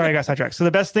sorry, I got sidetracked. So the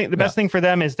best thing for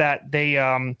them is that they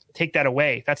take that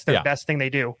away. That's the best thing they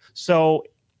do. So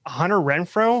Hunter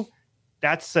Renfrow,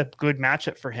 that's a good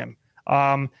matchup for him.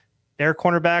 Their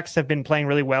cornerbacks have been playing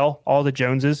really well. All the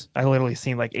Joneses, I literally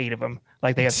seen like 8 of them.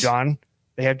 Like they have John,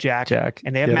 they have Jack,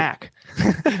 and they have Mac,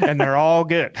 and they're all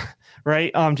good,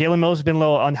 right? Jalen Mills has been a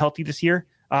little unhealthy this year.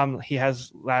 He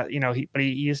has, but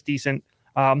he is decent.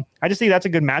 I just think that's a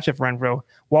good matchup for Renfrow.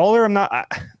 Waller,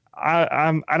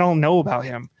 I don't know about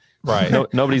him. Right.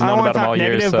 Nobody's known about him all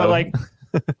year. So. But like,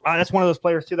 that's one of those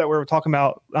players too that we were talking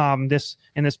about this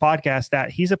podcast.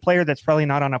 That he's a player that's probably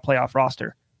not on a playoff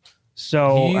roster.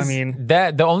 So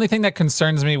that the only thing that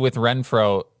concerns me with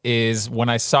Renfrow is when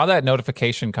I saw that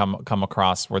notification come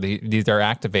across where these are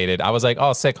activated, I was like,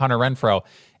 oh, sick, Hunter Renfrow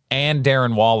and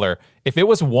Darren Waller. If it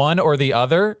was one or the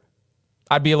other,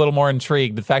 I'd be a little more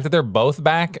intrigued. The fact that they're both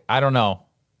back, I don't know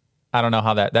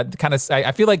how that kind of.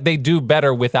 I feel like they do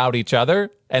better without each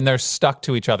other, and they're stuck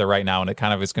to each other right now, and it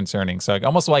kind of is concerning. So I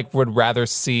almost would rather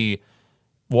see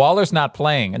Waller's not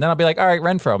playing, and then I'll be like, all right,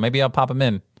 Renfrow, maybe I'll pop him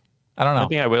in. I don't know. I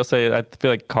think I will say I feel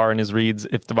like Carr in his reads,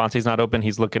 if Devontae's not open,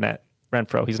 he's looking at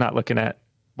Renfrow. He's not looking at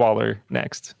Waller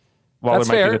next. Waller That's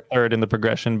might fair. be the third in the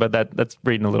progression, but that's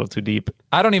reading a little too deep.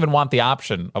 I don't even want the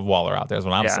option of Waller out there, is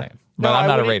what I'm saying. But I'm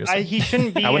not a Raiders fan. He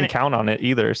shouldn't be. I wouldn't count on it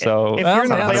either. So if you're in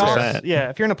the playoffs, 100%.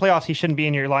 if you're in the playoffs, he shouldn't be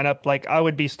in your lineup. Like I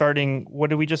would be starting. What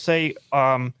did we just say?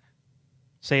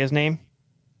 Say his name.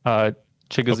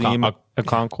 Chigoziem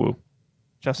Okonkwo.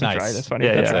 Justin Nice. tried. That's funny.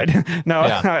 Yeah, That's right. No,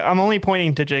 I'm only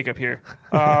pointing to Jacob here.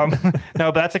 No,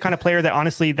 but that's the kind of player that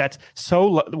honestly, that's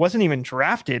wasn't even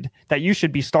drafted that you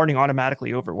should be starting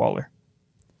automatically over Waller.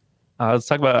 Let's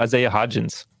talk about Isaiah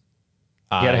Hodgins.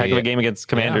 He had a heck of a game against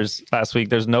Commanders last week.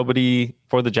 There's nobody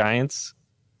for the Giants.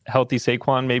 Healthy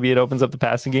Saquon, maybe it opens up the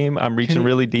passing game. I'm reaching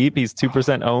really deep. He's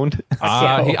 2% owned.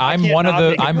 I'm one of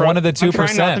the 2%. I'm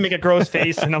trying not to make a gross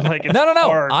face, and I'm like, no.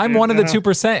 Hard, I'm one of the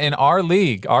 2% in our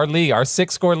league. Our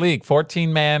 6-score league,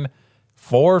 14-man,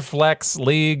 4-flex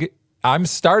league. I'm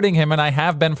starting him, and I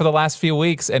have been for the last few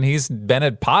weeks, and he's been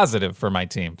a positive for my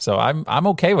team. So I'm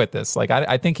okay with this. Like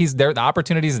I think he's there. The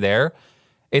opportunity's there.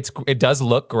 It does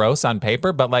look gross on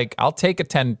paper, but like I'll take a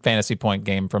 10 fantasy point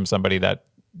game from somebody that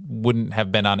wouldn't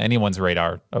have been on anyone's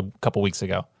radar a couple weeks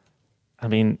ago. I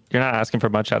mean, you're not asking for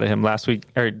much out of him. Last week,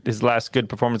 or his last good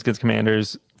performance against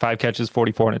Commanders, 5 catches,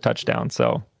 44 and a touchdown.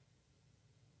 So,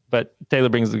 but Taylor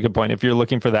brings a good point. If you're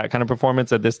looking for that kind of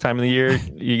performance at this time of the year,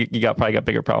 you probably got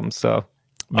bigger problems. So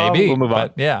maybe we'll move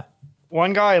on. Yeah.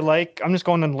 One guy I like, I'm just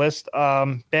going on the list.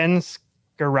 Ben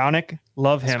Skowronek,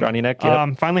 love him. Skowronek,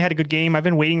 yep. Finally had a good game. I've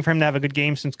been waiting for him to have a good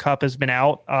game since Kupp has been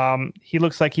out. He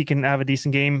looks like he can have a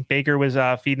decent game. Baker was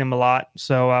feeding him a lot,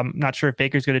 so I'm not sure if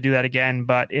Baker's going to do that again.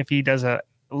 But if he does a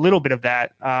little bit of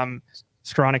that,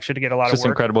 Skowronek should get a lot of work. It's just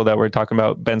incredible that we're talking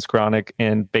about Ben Skowronek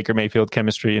and Baker Mayfield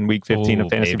chemistry in Week 15 of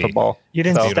fantasy football. You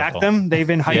didn't stack them? They've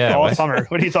been hyped all summer.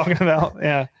 What are you talking about?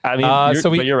 Yeah, I mean,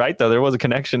 but you're right though. There was a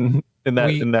connection in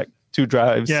that 2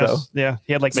 drives. Yes, so yeah,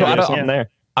 he had like something there.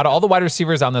 Out of all the wide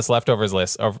receivers on this leftovers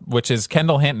list, which is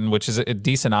Kendall Hinton, which is a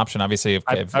decent option, obviously.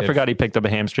 I forgot he picked up a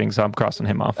hamstring, so I'm crossing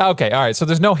him off. Okay, all right. So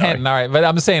there's no Hinton. All right, but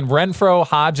I'm saying Renfrow,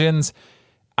 Hodgins.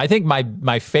 I think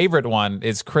my favorite one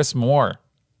is Chris Moore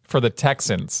for the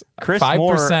Texans. 5%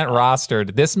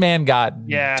 rostered. This man got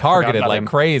targeted like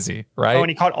crazy, right? Oh, and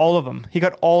he caught all of them. He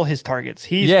got all his targets.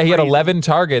 He had 11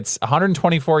 targets,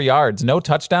 124 yards, no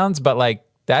touchdowns, but like.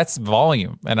 That's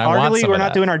volume, and I want some we're of not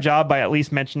that. doing our job by at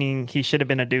least mentioning he should have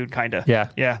been a dude, kind of. Yeah.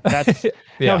 That's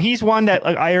no. He's one that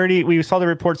we saw the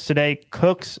reports today.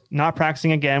 Cook's not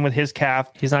practicing again with his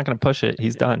calf. He's not going to push it.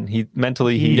 He's done. He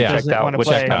mentally checked out. Which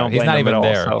I don't he's not even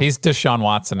there. So. He's Deshaun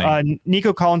Watson.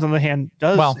 Nico Collins, on the other hand,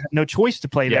 have no choice to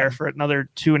play there for another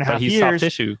 2.5 years.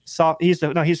 Soft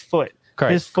tissue. His foot.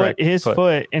 Correct. His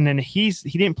foot, and then he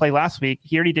didn't play last week.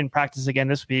 He already didn't practice again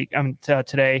this week.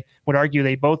 Today would argue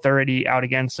they both already out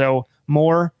again. So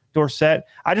Moore, Dorsett.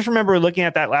 I just remember looking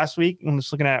at that last week and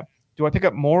just looking at, do I pick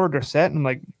up Moore or Dorsett? And I'm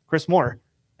like, Chris Moore,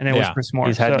 and it was Chris Moore.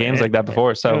 He's had games like that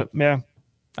before. So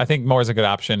I think Moore is a good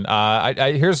option.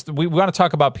 We want to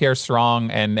talk about Pierre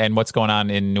Strong and what's going on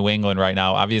in New England right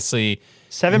now. Obviously.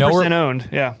 7% owned.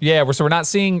 Yeah. We're not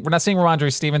seeing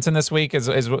Ramondre Stevenson this week. Is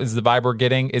the vibe we're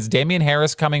getting? Is Damian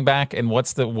Harris coming back? And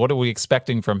what are we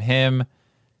expecting from him?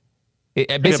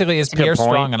 Is Pierre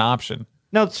Strong an option?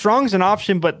 No, Strong's an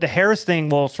option, but the Harris thing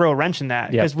will throw a wrench in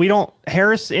that because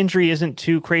Harris injury isn't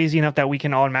too crazy enough that we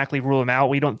can automatically rule him out.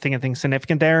 We don't think anything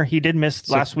significant there. He did miss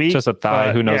last week. Just a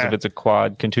thigh. Who knows if it's a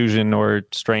quad contusion or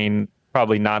strain?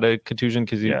 Probably not a contusion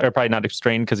or probably not a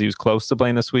strain because he was close to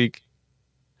playing this week.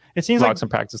 It seems like some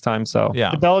practice time. So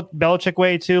the Belichick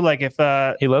way too. Like if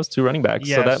he loves 2 running backs,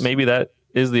 so that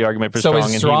is the argument for Strong.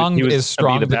 So is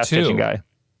Strong the pass catching guy?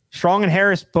 Strong and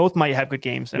Harris both might have good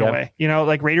games in a way.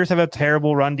 Like Raiders have a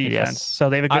terrible run defense. So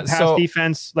they have a good pass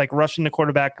defense, like rushing the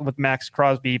quarterback with Max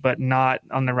Crosby, but not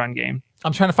on the run game.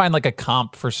 I'm trying to find like a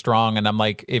comp for Strong, and I'm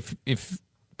like, if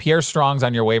Pierre Strong's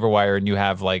on your waiver wire and you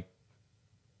have like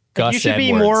Gus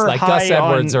Edwards, Gus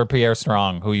Edwards or Pierre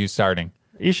Strong, who are you starting?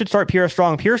 You should start Pierre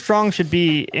Strong. Pierre Strong should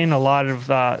be in a lot of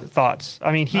thoughts.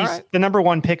 I mean, he's the number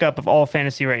 1 pickup of all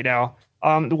fantasy right now.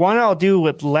 The one I'll do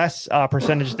with less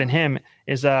percentage than him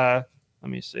is let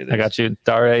me see this. I got you.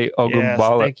 Dare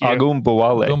Ogunbowale.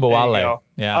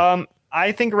 Yeah.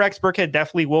 I think Rex Burkhead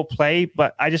definitely will play,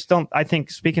 but I just don't. I think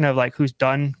speaking of like who's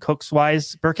done Cooks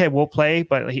wise, Burkhead will play,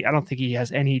 but I don't think he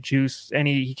has any juice.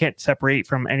 He can't separate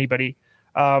from anybody.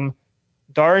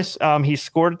 Darius, he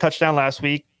scored a touchdown last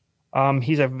week.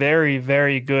 He's a very,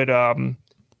 very good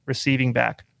receiving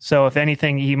back. So if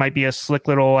anything, he might be a slick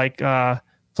little like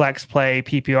flex play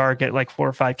PPR, get like 4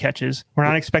 or 5 catches. We're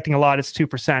not expecting a lot. It's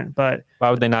 2%, but why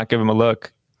would they not give him a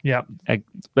look? Yeah,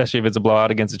 especially if it's a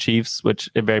blowout against the Chiefs, which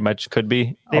it very much could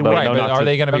be. But are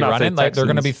they going to be running? Like they're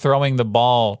going to be throwing the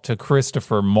ball to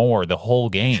Christopher Moore the whole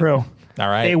game. True. All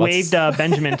right. They waived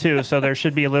Benjamin too, so there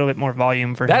should be a little bit more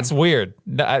volume for him. That's weird.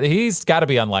 He's got to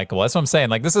be unlikable. That's what I'm saying.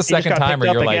 Like this is the second time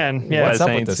where you're like, what's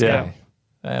up with this guy?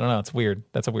 I don't know. It's weird.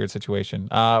 That's a weird situation.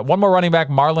 One more running back,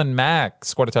 Marlon Mack,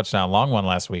 scored a touchdown, long one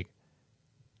last week.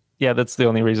 Yeah, that's the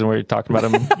only reason we're talking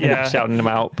about him, shouting him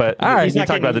out. But you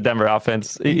talk about the Denver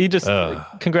offense. He just,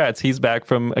 congrats. He's back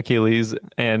from Achilles,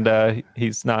 and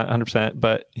he's not 100%,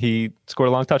 but he scored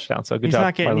a long touchdown. So good job. He's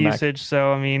not getting usage.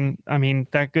 So, I mean,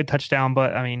 that good touchdown,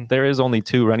 but I mean. There is only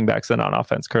 2 running backs in on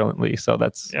offense currently. So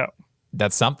that's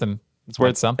something. It's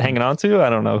worth hanging on to. I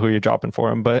don't know who you're dropping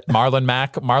for him, but. Marlon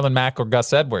Mack or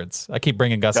Gus Edwards. I keep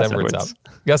bringing Gus Edwards up.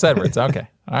 Gus Edwards. Okay.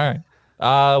 All right.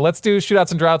 Let's do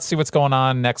shootouts and droughts, see what's going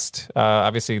on next,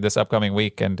 obviously this upcoming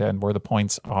week and where the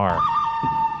points are.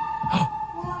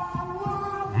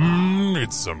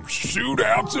 It's some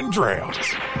shootouts and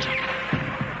droughts.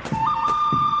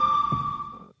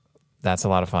 That's a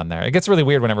lot of fun there. It gets really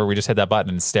weird whenever we just hit that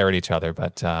button and stare at each other,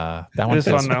 but that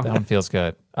one feels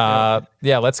good.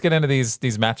 Let's get into these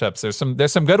matchups.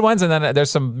 There's some good ones, and then there's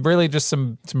some really just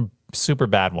some super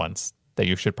bad ones that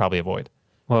you should probably avoid.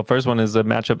 Well, first one is a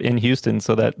matchup in Houston,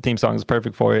 so that theme song is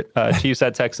perfect for it. Chiefs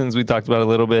at Texans, we talked about a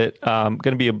little bit. Going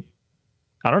to be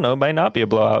I don't know, it might not be a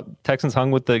blowout. Texans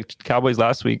hung with the Cowboys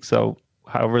last week, so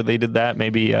however they did that,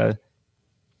 maybe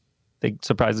they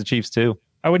surprised the Chiefs too.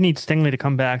 I would need Stingley to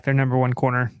come back, their number 1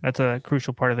 corner. That's a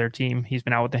crucial part of their team. He's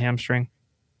been out with the hamstring.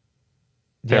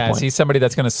 Is he somebody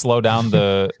that's going to slow down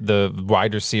the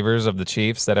wide receivers of the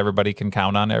Chiefs that everybody can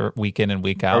count on week in and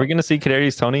week out? Are we going to see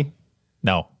Kadarius Toney?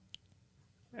 No.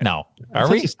 Are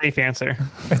we? That's a safe answer.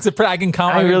 I can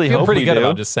count. I really feel pretty good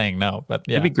about just saying no. But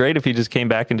it'd be great if he just came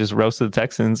back and just roasted the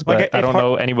Texans. But I don't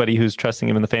know anybody who's trusting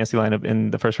him in the fantasy lineup in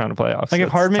the first round of playoffs. Like if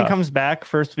Hardman comes back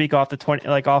first week off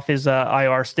off his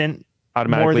IR stint,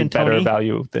 automatically better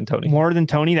value than Toney. More than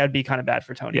Toney, that'd be kind of bad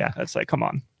for Toney. Yeah, that's like, come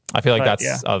on. I feel like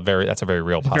that's a very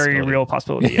real possibility. Very real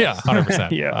possibility. Yes. Yeah,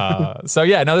 100%.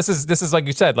 Yeah. This is like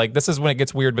you said. Like this is when it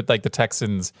gets weird with like the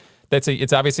Texans.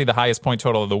 It's obviously the highest point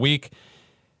total of the week.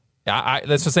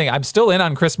 That's just saying. I'm still in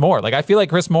on Chris Moore. Like I feel like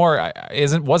Chris Moore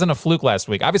wasn't a fluke last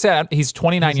week. Obviously, he's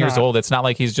 29 years old. It's not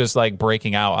like he's just like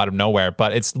breaking out of nowhere.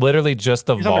 But it's literally just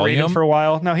the volume for a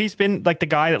while. No, he's been like the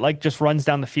guy that like just runs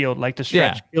down the field like the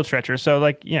field stretcher. So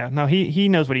like he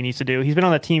knows what he needs to do. He's been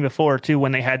on the team before too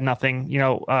when they had nothing.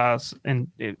 And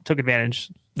it took advantage.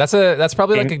 That's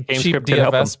probably like a cheap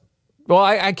DFS. Well,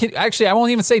 I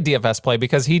won't even say DFS play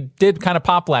because he did kind of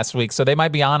pop last week, so they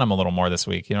might be on him a little more this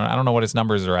week. I don't know what his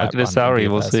numbers are at. Look at his salary,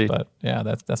 we'll see. But yeah,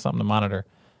 that's something to monitor.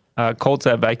 Colts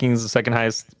at Vikings, the second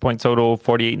highest point total,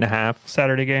 48.5.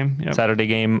 Saturday game. Yep. Saturday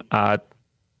game.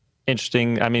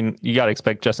 Interesting. I mean, you got to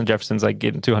expect Justin Jefferson's like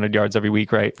getting 200 yards every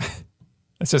week, right?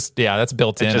 It's just that's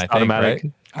built in. I think, automatic.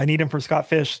 Right? I need him for Scott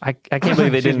Fish. I can't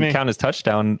believe they didn't count his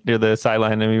touchdown near the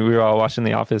sideline. I mean, we were all watching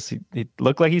The Office. He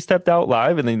looked like he stepped out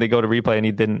live, and then they go to replay, and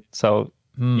he didn't. So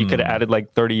you could have added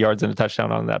like 30 yards and a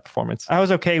touchdown on that performance. I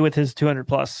was okay with his 200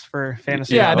 plus for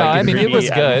fantasy. Yeah, no, I mean, it was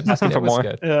good. Asking for more.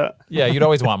 Good. Yeah, you'd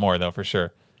always want more, though, for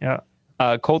sure. Yeah.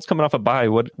 Colts coming off a bye.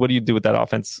 What do you do with that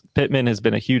offense? Pittman has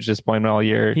been a huge disappointment all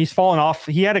year. He's fallen off.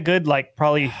 He had a good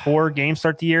probably 4 games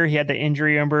start the year. He had the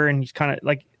injury number, and he's kind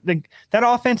of that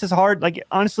offense is hard.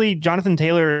 Honestly, Jonathan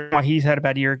Taylor, he's had a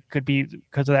bad year, could be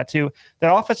because of that too.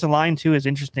 That offensive line too is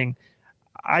interesting.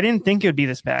 I didn't think it would be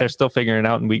this bad. They're still figuring it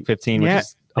out in week 15, which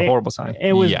is a horrible sign.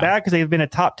 It was bad because they've been a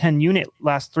top 10 unit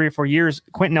last 3 or 4 years.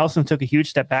 Quentin Nelson took a huge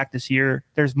step back this year.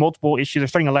 There's multiple issues. They're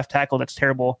starting a left tackle that's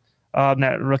terrible.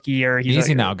 That rookie year.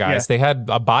 Easy now, guys. They had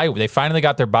a bye. They finally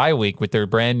got their bye week with their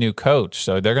brand new coach.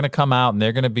 So they're going to come out and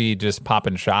they're going to be just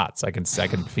popping shots. I can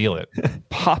feel it.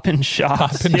 Popping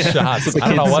shots. Shots. I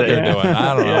don't know what they're doing.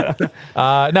 I don't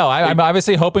know. No, I'm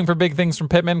obviously hoping for big things from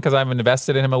Pittman because I'm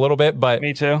invested in him a little bit. But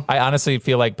me too. I honestly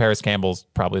feel like Paris Campbell's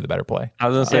probably the better play. I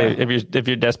was going to say, if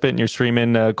you're desperate and you're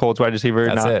streaming Colts wide receiver,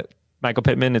 that's not it. Michael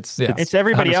Pittman, it's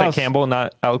everybody else. Campbell,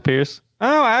 not Alec Pierce.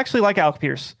 Oh, I actually like Alec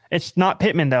Pierce. It's not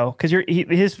Pittman though, because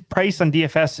his price on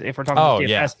DFS, if we're talking about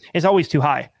DFS, is always too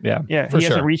high. Yeah, he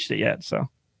hasn't reached it yet. So,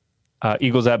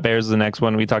 Eagles at Bears is the next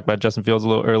one. We talked about Justin Fields a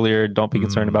little earlier. Don't be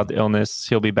concerned about the illness;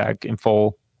 he'll be back in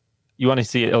full. You want to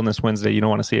see it illness Wednesday. You don't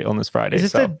want to see it illness Friday. Is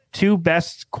this the 2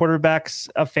 best quarterbacks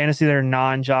of fantasy that are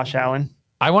non-Josh Allen?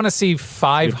 I want to see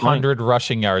 500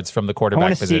 rushing yards from the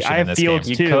quarterback position in this game. I have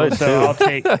Fields too, so I'll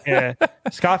take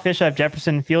Scott Fish. I have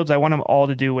Jefferson and Fields. I want them all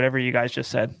to do whatever you guys just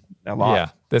said. A lot. Yeah,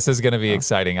 this is going to be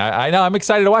exciting. I know. I'm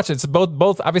excited to watch it. It's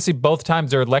both. Obviously, both times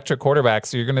they're electric quarterbacks.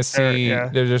 So you're going to see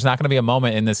there's not going to be a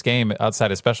moment in this game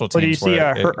outside of special teams. Well, do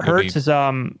you see Hurts is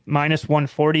minus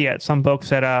 140 at some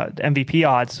books at MVP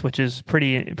odds, which is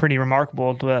pretty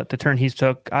remarkable. The turn he's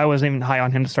took. I wasn't even high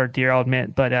on him to start the year, I'll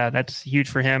admit, but that's huge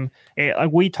for him.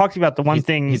 We talked about the one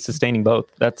thing he's sustaining both.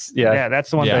 That's the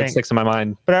one thing that sticks in my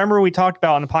mind. But I remember we talked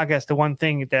about on the podcast the one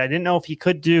thing that I didn't know if he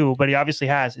could do, but he obviously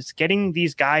has. It's getting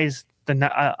these guys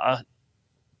the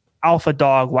alpha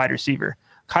dog wide receiver.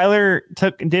 Kyler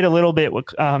did a little bit with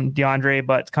DeAndre,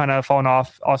 but kind of fallen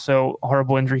off. Also,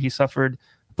 horrible injury he suffered.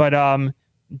 But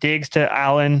Diggs to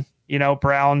Allen,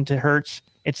 Brown to Hurts.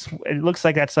 It looks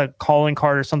like that's a calling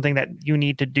card or something that you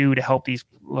need to do to help these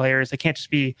players. They can't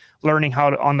just be learning how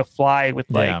to on the fly with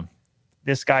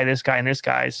this guy, and this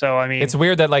guy. So I mean, it's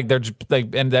weird that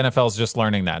and the NFL's just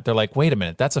learning that. They're like, wait a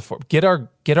minute, get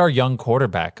our young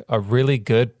quarterback a really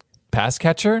good pass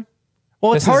catcher.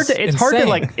 Well, it's hard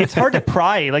to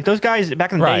pry. Like those guys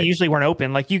back in the day usually weren't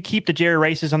open. Like you keep the Jerry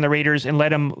Rices on the Raiders and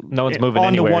let him no one's moving on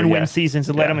anywhere, the 1-win seasons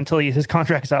and let him until his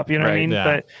contract's up. You know what I mean? Yeah.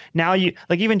 But now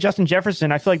even Justin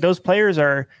Jefferson, I feel like those players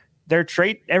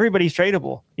everybody's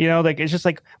tradable. It's just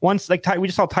like once we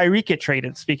just saw Tyreek get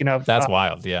traded. Speaking of that's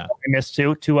wild. Yeah, I missed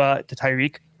to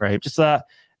Tyreek. Right. Just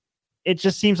it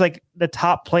just seems like the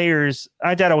top players.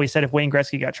 My dad always said if Wayne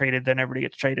Gretzky got traded, then everybody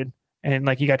gets traded. And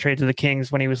he got traded to the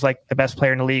Kings when he was the best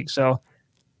player in the league. So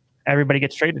everybody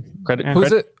gets traded.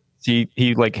 Who's it? He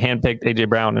handpicked AJ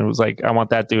Brown and was like, I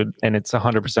want that dude. And it's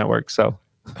 100% work. So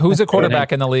who's a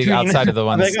quarterback in the league outside of the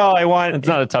ones? It's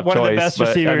not a tough one choice. Of the best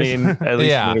receivers. I mean, at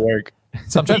least you need to work.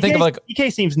 So I'm trying to think of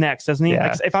TK seems next, doesn't he?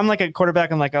 Yeah. If I'm a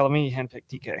quarterback, I'm let me handpick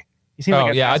TK.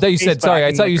 I thought you said sorry.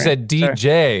 I thought you said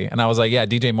DJ, and I was like, yeah,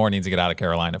 DJ Moore needs to get out of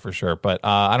Carolina for sure. But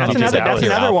I don't know. That's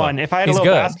another one. If I had a little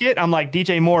basket, I'm like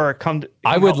DJ Moore.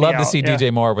 I would love to see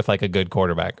DJ Moore with a good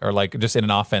quarterback or just in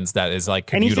an offense that is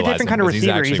and he's a different kind of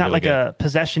receiver. He's not really a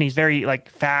possession. He's very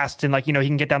fast and he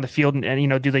can get down the field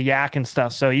and do the yak and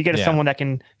stuff. So you get someone that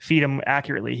can feed him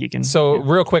accurately. He can. So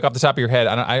real quick off the top of your head,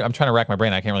 I'm trying to rack my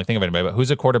brain. I can't really think of anybody. But who's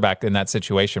a quarterback in that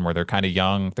situation where they're kind of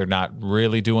young, they're not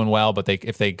really doing well, but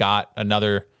if they got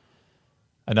another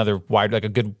wide, a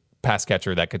good pass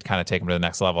catcher that could kind of take them to the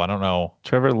next level. I don't know.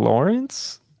 Trevor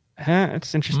Lawrence?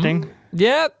 It's interesting.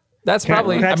 Yeah, that's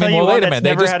probably. Wait a minute.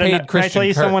 They just paid Christian Can I tell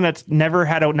you Kirk. someone that's never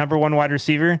had a number one wide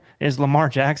receiver is Lamar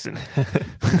Jackson.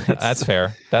 That's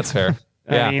fair.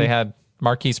 Yeah, they had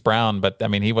Marquise Brown, but I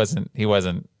mean, he wasn't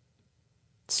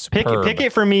superb.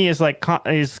 Pickett for me is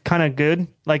kind of good.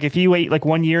 If you wait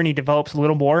 1 year and he develops a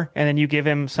little more, and then you give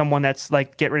him someone that's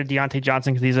get rid of Deontay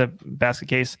Johnson because he's a basket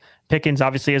case. Pickens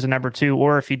obviously is a number 2,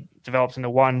 or if he develops into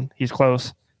 1, he's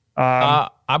close.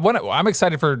 I'm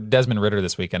excited for Desmond Ritter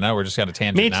this weekend. I know we're just got a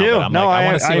tangent. Me too. Now, but I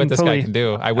want to see what this guy can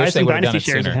do. I wish they would have done it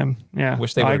sooner. Him. Yeah,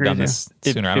 wish they would have done this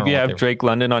sooner. If you have Drake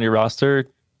London on your roster,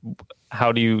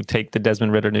 how do you take the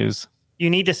Desmond Ritter news? You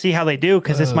need to see how they do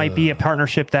because this might be a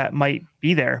partnership that might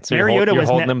be there. So Mariota was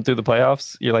holding them through the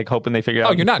playoffs. You're hoping they figure out.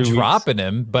 Oh, you're not dropping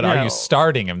him, but are you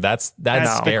starting him? That's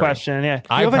scary. The question. Yeah,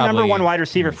 you have a number 1 wide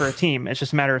receiver for a team. It's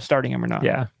just a matter of starting him or not.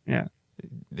 Yeah.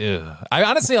 I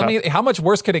honestly, how much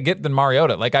worse could it get than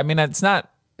Mariota? It's not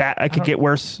get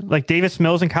worse. Like Davis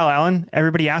Mills and Kyle Allen,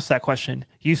 everybody asked that question.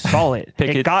 You saw it.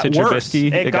 It got worse.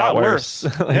 It got worse.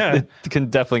 Yeah. It can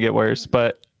definitely get worse,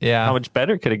 but yeah, how much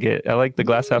better could it get? I like the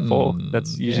glass half full.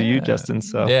 That's usually you, Justin.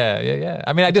 So yeah.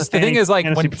 I mean, the thing is, like,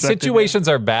 when situations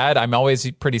are bad, I'm always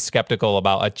pretty skeptical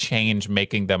about a change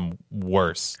making them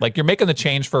worse. Like, you're making the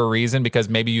change for a reason because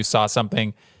maybe you saw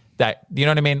something that, you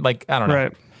know what I mean? Like, I don't know.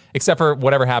 Right. Except for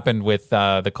whatever happened with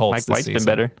the Colts Mike this season. White's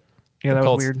been better. Yeah, that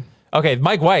was weird. Okay,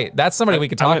 Mike White. That's somebody we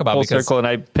could talk about. Full circle, and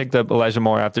I picked up Elijah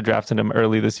Moore after drafting him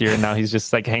early this year, and now he's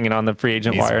just like hanging on the free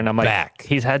agent wire. And I'm like, back.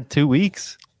 He's had 2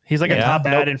 weeks. He's like a top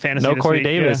ad in fantasy. No Corey week.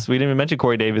 Davis. We didn't even mention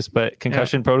Corey Davis, but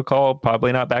concussion protocol,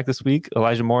 probably not back this week.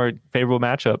 Elijah Moore, favorable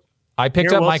matchup. I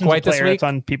picked up Mike White this week. It's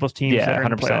on people's teams that are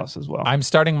in the playoffs as well. I'm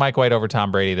starting Mike White over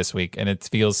Tom Brady this week, and it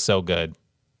feels so good.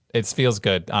 It feels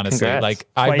good, honestly. Congrats. Like,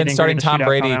 I've been starting Tom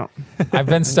Brady. I've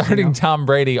been starting Tom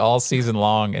Brady all season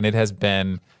long, and it has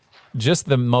been just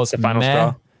the most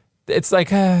meh. It's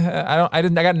like I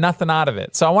got nothing out of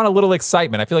it. So I want a little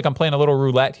excitement. I feel like I'm playing a little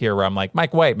roulette here, where I'm like,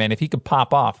 Mike White, man, if he could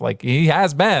pop off, like he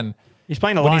has been. He's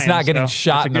playing the when Lions, he's not getting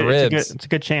shot in the ribs. It's a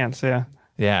good chance. Yeah.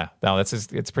 Yeah. No,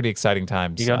 it's pretty exciting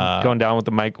times. You got going down with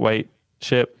the Mike White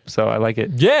ship, so I like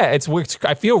it. Yeah,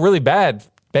 I feel really bad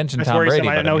benching Tom Brady.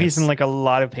 I know he's in like a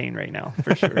lot of pain right now,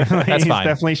 for sure. That's he's fine.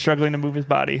 definitely struggling to move his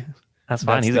body. That's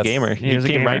fine. He's a gamer. He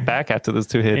came right back after those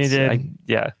 2 hits. He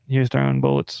did. He was throwing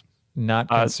bullets. Not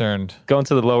concerned. Going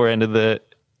to the lower end of the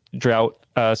drought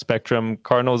spectrum,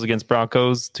 Cardinals against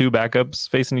Broncos, 2 backups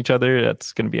facing each other.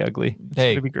 That's going to be ugly. Hey, it's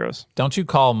going to be gross. Don't you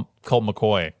call Colt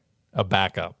McCoy a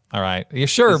backup? All right, you're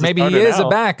sure maybe he is a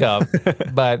backup,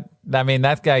 but I mean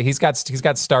that guy, he's got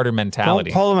starter mentality.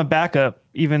 Don't call him a backup,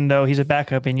 even though he's a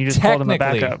backup, and you just called him a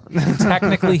backup.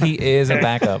 Technically, he is a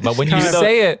backup, but when you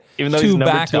say it, even though he's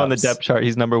number 2 on the depth chart,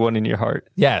 he's number 1 in your heart.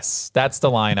 Yes, that's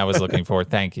the line I was looking for.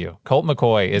 Thank you. Colt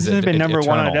McCoy is been number eternal.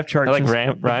 1 on the depth chart. I like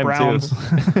Rhyme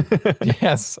too.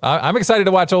 Yes, I'm excited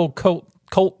to watch old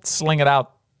Colt sling it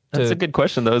out. That's a good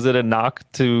question, though. Is it a knock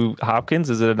to Hopkins?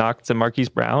 Is it a knock to Marquise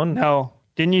Brown? No.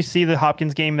 Didn't you see the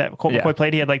Hopkins game that Colt McCoy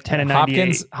played? He had like 10 and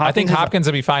 98. I think Hopkins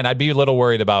would be fine. I'd be a little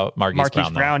worried about Marquise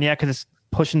Brown, yeah, because it's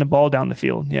pushing the ball down the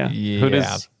field. Yeah. Who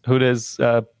does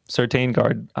Surtain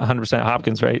guard? 100%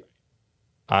 Hopkins, right?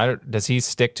 Does he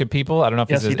stick to people? I don't know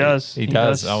if he does. He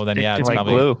does. Oh, then it's like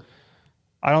probably glue.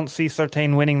 I don't see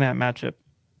Surtain winning that matchup.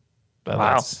 But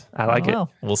wow, I like it.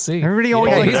 We'll see. Everybody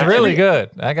always he's really good.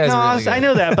 That guy's really good. I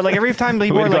know that, but like every time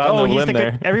people are like, "Oh, he's the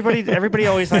good." there. Everybody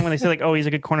always like when they say like, "Oh, he's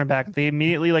a good cornerback," they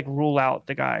immediately like rule out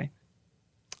the guy.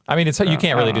 I mean, you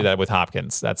can't really do that with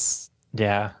Hopkins.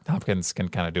 Hopkins can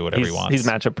kind of do whatever he wants. He's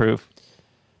matchup proof.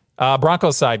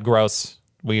 Broncos side, gross.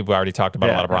 We've already talked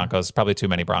about a lot of Broncos. Probably too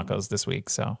many Broncos this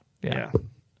week. So yeah.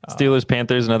 Steelers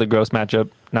Panthers, another gross matchup.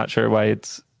 Not sure why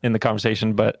it's in the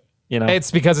conversation, but. You know.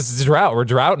 It's because it's a drought. We're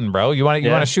droughting, bro. You want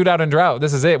to shoot out in drought.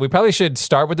 This is it. We probably should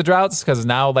start with the droughts because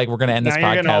now we're going to end this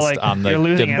podcast on the you're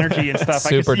losing energy and stuff.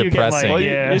 Super depressing.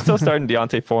 You're still starting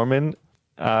Deontay Foreman.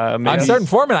 I'm starting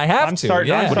Foreman. I have to.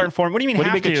 I'm starting Foreman. What do you mean? What do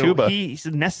you make of Chuba? He's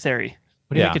necessary.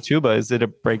 What do you make of Chuba? Is it a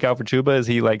breakout for Chuba? Is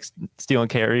he like stealing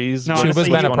carries? No, Chuba's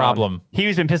been a problem.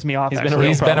 He's been pissing me off. He's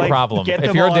been a problem.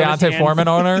 If you're a Deontay Foreman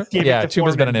owner,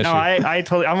 Chuba's been an issue.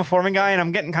 No, I'm a Foreman guy, and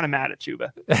I'm getting kind of mad at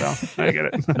Chuba. So I get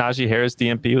it. Najee Harris,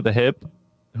 DMP with a hip.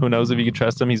 Who knows if you can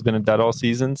trust him? He's been a dud all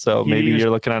season, so maybe you're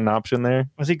looking at an option there.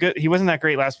 Was he good? He wasn't that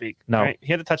great last week. No, right?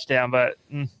 He had a touchdown, but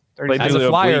as a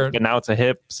flyer, but now it's a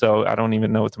hip, so I don't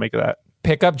even know what to make of that.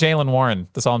 Pick up Jaylen Warren.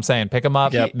 That's all I'm saying. Pick him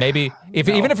up. Yep. Maybe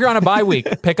even if you're on a bye week,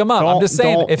 pick him up. I'm just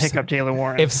saying. Pick up Jaylen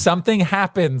Warren. If something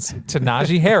happens to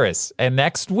Najee Harris and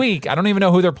next week, I don't even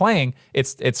know who they're playing.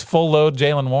 It's full load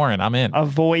Jaylen Warren. I'm in.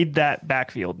 Avoid that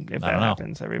backfield if that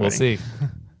happens. Everybody. We'll see.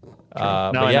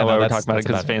 I know why we're talking about it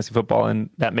because it's fantasy football, and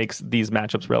that makes these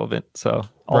matchups relevant. So,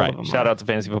 shout out to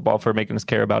fantasy football for making us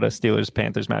care about a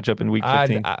Steelers-Panthers matchup in Week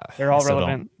 15. They're all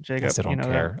relevant, Jacob. I still don't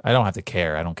care. I don't have to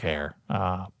care. I don't care.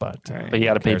 But you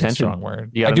got to pay attention. Strong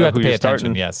word. I do have to pay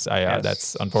attention. Yes,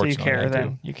 that's unfortunate. So you care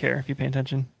then. You care if you pay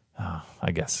attention.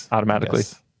 I guess automatically.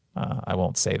 I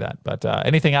won't say that. But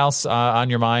anything else on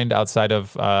your mind outside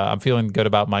of I'm feeling good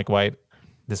about Mike White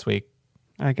this week?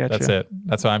 I get That's it.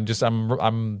 That's why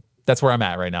I'm. That's where I'm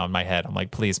at right now in my head. I'm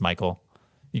like, please, Michael,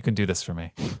 you can do this for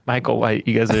me. Michael White,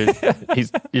 you guys are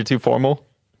you're too formal.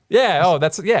 Yeah. Oh,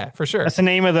 for sure. That's the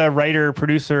name of the writer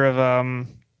producer of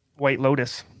White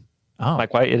Lotus. Oh,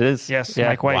 Mike White, it is. Yes,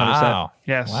 Mike White. Wow.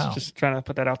 Yes, just trying to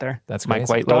put that out there. That's Mike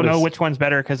White. Don't know which one's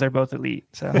better because they're both elite.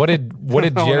 So what did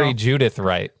Jerry Judith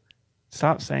write?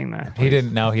 Stop saying that. Please. He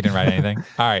didn't know. He didn't write anything.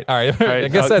 All right. I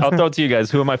guess I'll throw it to you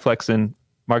guys. Who am I flexing?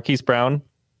 Marquise Brown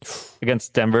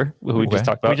against Denver, who we just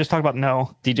talked about. We just talked about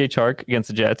no. DJ Chark against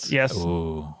the Jets. Yes.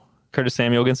 Ooh. Curtis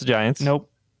Samuel against the Giants. Nope.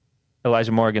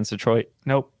 Elijah Moore against Detroit.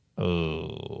 Nope.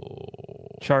 Ooh.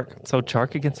 Chark. So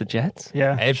Chark against the Jets?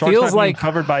 Yeah. It Chark's feels not being like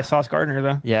covered by Sauce Gardner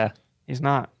though. Yeah. He's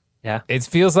not. Yeah. It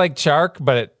feels like Chark,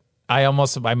 but I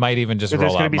might even just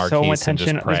roll out Marquise so much tension.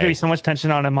 and just pray. There's going to be so much tension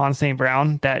on Amon St.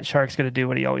 Brown that Chark's going to do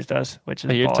what he always does, which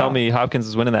is. You're telling me Hopkins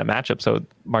is winning that matchup, so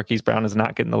Marquise Brown is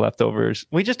not getting the leftovers.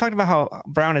 We just talked about how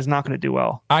Brown is not going to do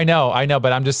well. I know,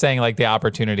 but I'm just saying, like, the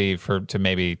opportunity to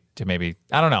maybe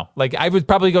I don't know. Like, I would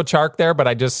probably go Chark there, but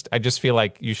I just feel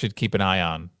like you should keep an eye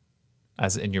on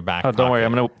as in your back. Oh, don't worry,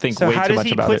 I'm going to think way too much about it. So how does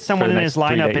he put someone in his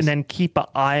lineup and then keep an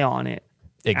eye on it?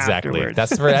 Exactly. Afterwards.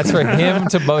 That's for him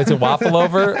to waffle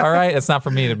over. All right, it's not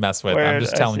for me to mess with. I'm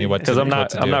just telling you what to do.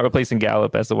 Because I'm not replacing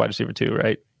Gallup as the wide receiver 2,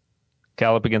 right?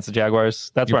 Gallup against the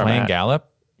Jaguars. That's where I'm at. Playing Gallup?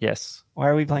 Yes. Why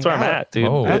are we playing That's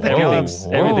Gallup? That's where I'm at,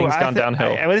 dude. Everything's gone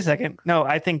downhill. Wait a second. No,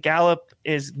 I think Gallup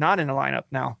is not in the lineup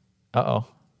now. Uh-oh.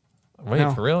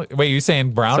 Wait, for real? Wait, you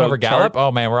saying Brown over Gallup?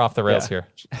 Oh, man, we're off the rails here.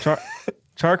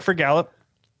 Chark for Gallup.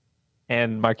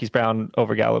 And Marquise Brown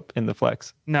over Gallup in the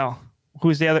flex. No.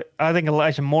 Who's the other? I think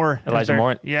Elijah Moore. Elijah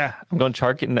Moore? Yeah. I'm going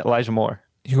Chark and Elijah Moore.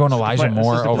 You're going Elijah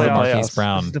Moore over Marquise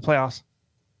Brown. This is the playoffs.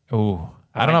 Ooh.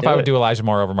 I don't know if I would do Elijah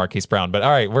Moore over Marquise Brown, but all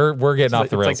right, we're getting off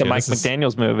the rails. It's like the Mike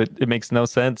McDaniels move. It makes no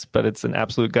sense, but it's an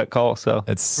absolute gut call. So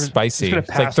it's spicy. It's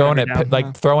like throwing it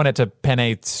to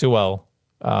Penei Sewell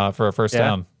for a first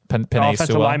down. Penei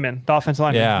Sewell. The offensive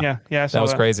lineman. Yeah. That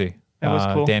was crazy. That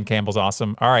was cool. Dan Campbell's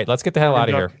awesome. All right, let's get the hell out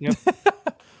of here. Yep.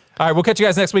 All right, we'll catch you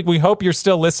guys next week. We hope you're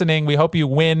still listening. We hope you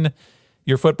win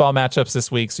your football matchups this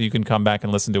week so you can come back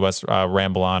and listen to us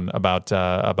ramble on about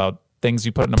things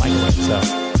you put in a microwave. So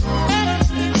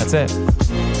that's it,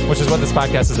 which is what this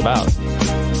podcast is about.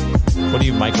 What are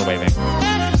you microwaving?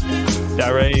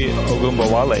 Dare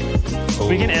Ogunbowale.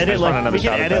 We can edit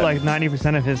like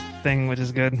 90% of his thing, which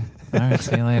is good. All right,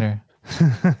 see you later.